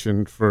Pepe's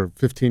Kitchen for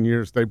 15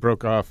 years. They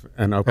broke off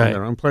and opened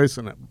their own place,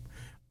 and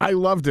I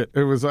loved it.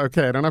 It was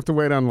okay. I don't have to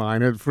wait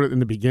online in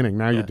the beginning.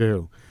 Now you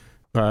do,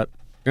 but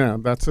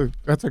that's a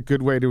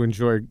good way to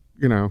enjoy.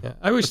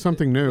 I wish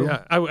something new.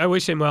 Yeah, I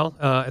wish him well.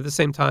 At the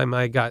same time,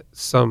 I got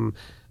some.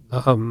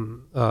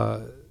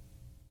 I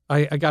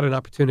got an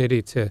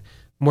opportunity to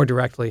more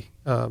directly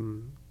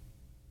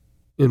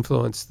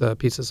influence the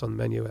pizzas on the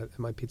menu at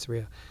my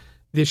pizzeria.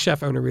 The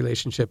chef-owner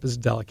relationship is a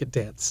delicate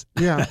dance.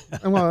 Yeah,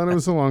 well, and it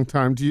was a long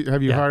time.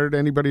 Have you hired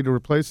anybody to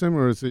replace him,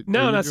 or is it?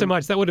 No, not so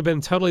much. That would have been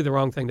totally the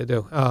wrong thing to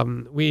do.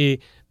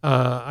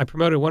 I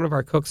promoted one of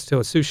our cooks to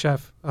a sous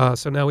chef,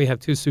 so now we have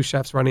 2 sous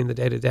chefs running the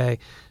day-to-day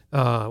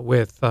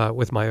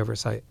with my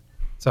oversight.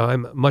 So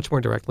I'm much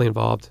more directly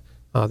involved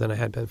than I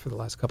had been for the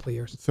last couple of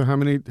years. So how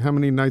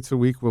many nights a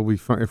week will we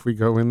if we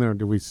go in there?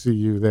 Do we see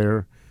you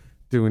there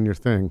doing your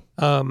thing?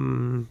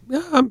 I'm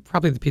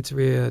probably the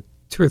pizzeria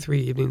 2 or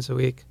 3 evenings a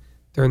week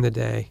during the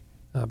day,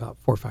 about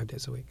 4 or 5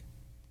 days a week.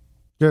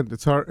 Good.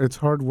 It's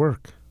hard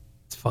work.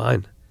 It's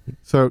fine.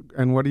 So,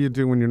 and what do you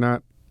do when you're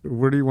not?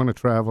 Where do you want to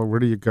travel? Where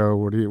do you go?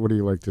 What do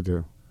you like to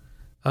do?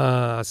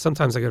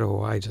 Sometimes I go to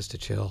Hawaii just to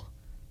chill.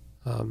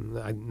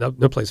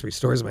 No place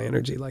restores my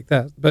energy like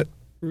that. But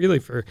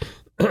really,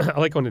 I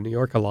like going to New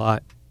York a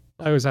lot.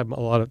 I always have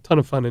a ton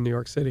of fun in New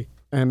York City.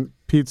 And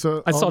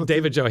pizza. I saw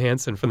David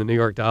Johansen from the New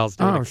York Dolls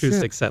doing an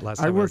acoustic shit. set last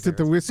time. I worked at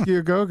the Whiskey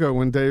A Go-Go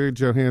when David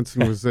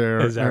Johansen was there.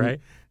 Is that right?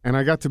 And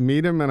I got to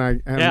meet him, and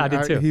I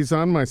did too. He's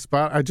on my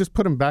spot. I just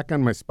put him back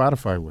on my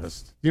Spotify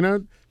list. You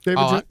know,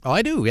 David.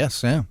 I do.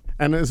 Yes, yeah.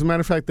 And as a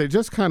matter of fact, they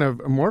just kind of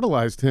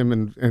immortalized him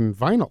in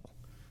vinyl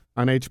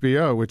on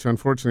HBO, which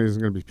unfortunately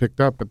isn't going to be picked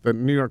up. But the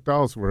New York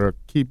Dolls were a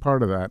key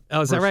part of that.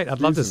 Oh, is that right?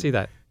 I'd love to see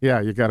that. Yeah,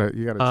 you gotta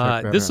check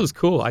that out. This was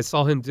cool. I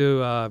saw him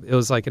do. It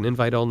was like an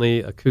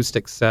invite-only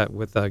acoustic set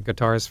with a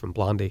guitarist from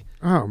Blondie.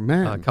 Oh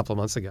man, a couple of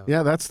months ago.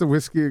 Yeah, that's the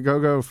Whiskey A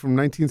Go-Go from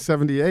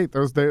 1978.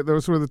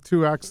 Those were the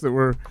 2 acts that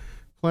were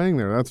playing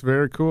there. That's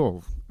very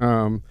cool.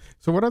 So,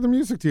 what other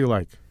music do you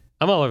like?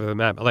 I'm all over the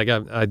map. Like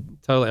I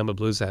totally am a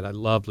blues head. I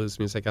love blues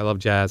music. I love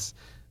jazz.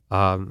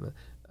 And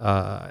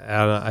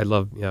I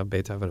love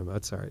Beethoven and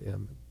Mozart.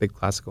 I'm a big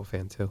classical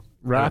fan too.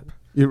 Rap?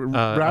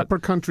 Rap or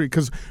country?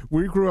 Because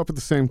we grew up at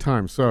the same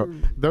time. So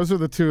those are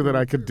the 2 that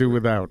I could do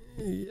without.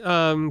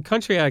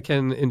 Country I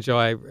can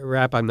enjoy.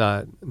 Rap I'm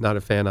not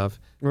a fan of.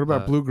 What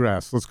about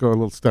bluegrass? Let's go a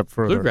little step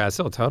further. Bluegrass?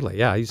 Oh, totally.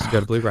 Yeah, I used to go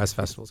to bluegrass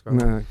festivals.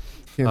 Nah,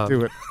 can't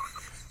do it.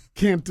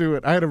 Can't do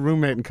it. I had a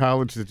roommate in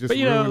college that just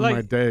ruined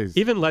my days.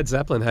 Even Led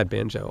Zeppelin had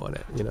banjo on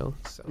it,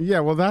 So. Yeah,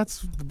 well,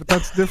 that's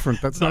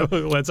different. That's not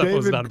Led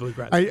Zeppelin's not a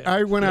bluegrass.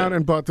 I went out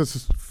and bought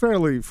this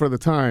fairly, for the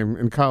time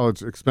in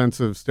college,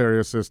 expensive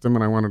stereo system,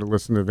 and I wanted to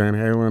listen to Van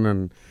Halen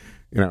and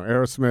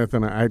Aerosmith,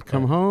 and I'd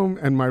come home,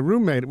 and my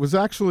roommate was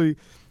actually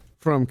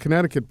from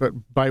Connecticut,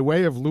 but by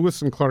way of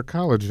Lewis and Clark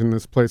College in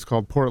this place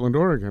called Portland,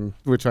 Oregon,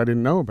 which I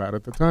didn't know about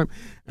at the time,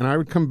 and I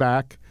would come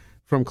back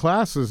from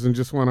classes and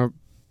just want to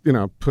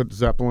put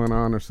Zeppelin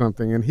on or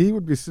something. And he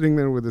would be sitting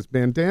there with his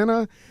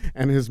bandana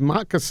and his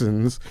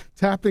moccasins,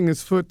 tapping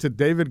his foot to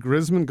David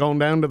Grisman going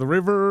down to the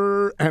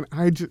river. And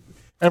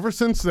ever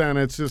since then,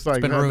 it's just like...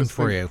 It's been ruined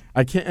for you.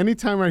 I can't...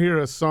 Anytime I hear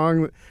a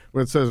song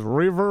where it says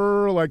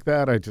river like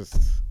that, I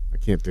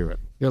can't do it.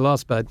 You're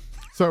lost, bud.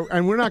 So,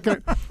 and we're not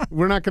gonna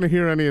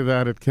hear any of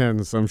that at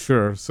Ken's, I'm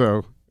sure.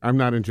 So I'm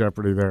not in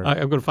jeopardy there.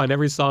 I'm going to find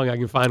every song I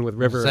can find with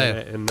River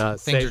and do a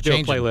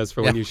playlist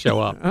for when you show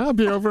up. I'll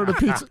be over at a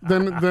pizza.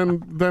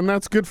 Then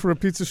that's good for a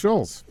Pizza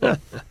Shoals. All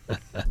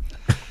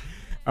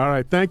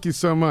right. Thank you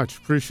so much.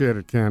 Appreciate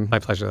it, Ken. My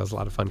pleasure. That was a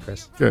lot of fun,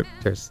 Chris. Good.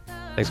 Cheers.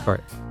 Thanks,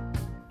 Court.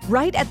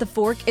 Right at the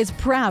Fork is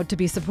proud to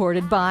be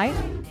supported by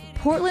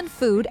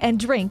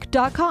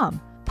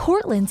PortlandFoodAndDrink.com.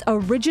 Portland's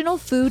original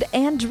food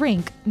and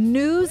drink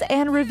news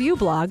and review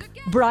blog,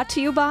 brought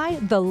to you by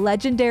the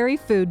legendary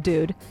Food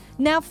Dude.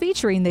 Now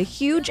featuring the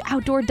huge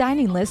outdoor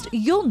dining list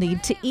you'll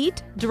need to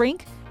eat,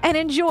 drink, and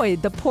enjoy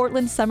the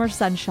Portland summer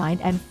sunshine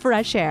and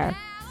fresh air.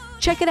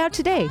 Check it out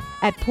today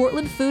at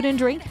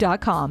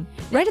PortlandFoodAndDrink.com.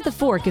 Right at the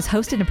Fork is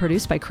hosted and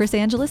produced by Chris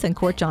Angeles and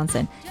Court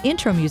Johnson.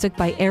 Intro music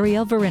by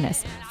Ariel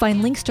Verinis.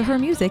 Find links to her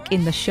music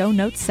in the show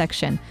notes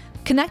section.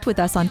 Connect with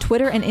us on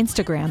Twitter and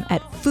Instagram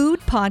at Food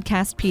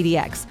Podcast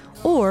PDX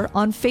or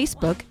on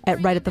Facebook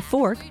at Right at the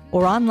Fork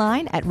or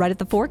online at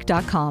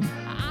rightatthefork.com.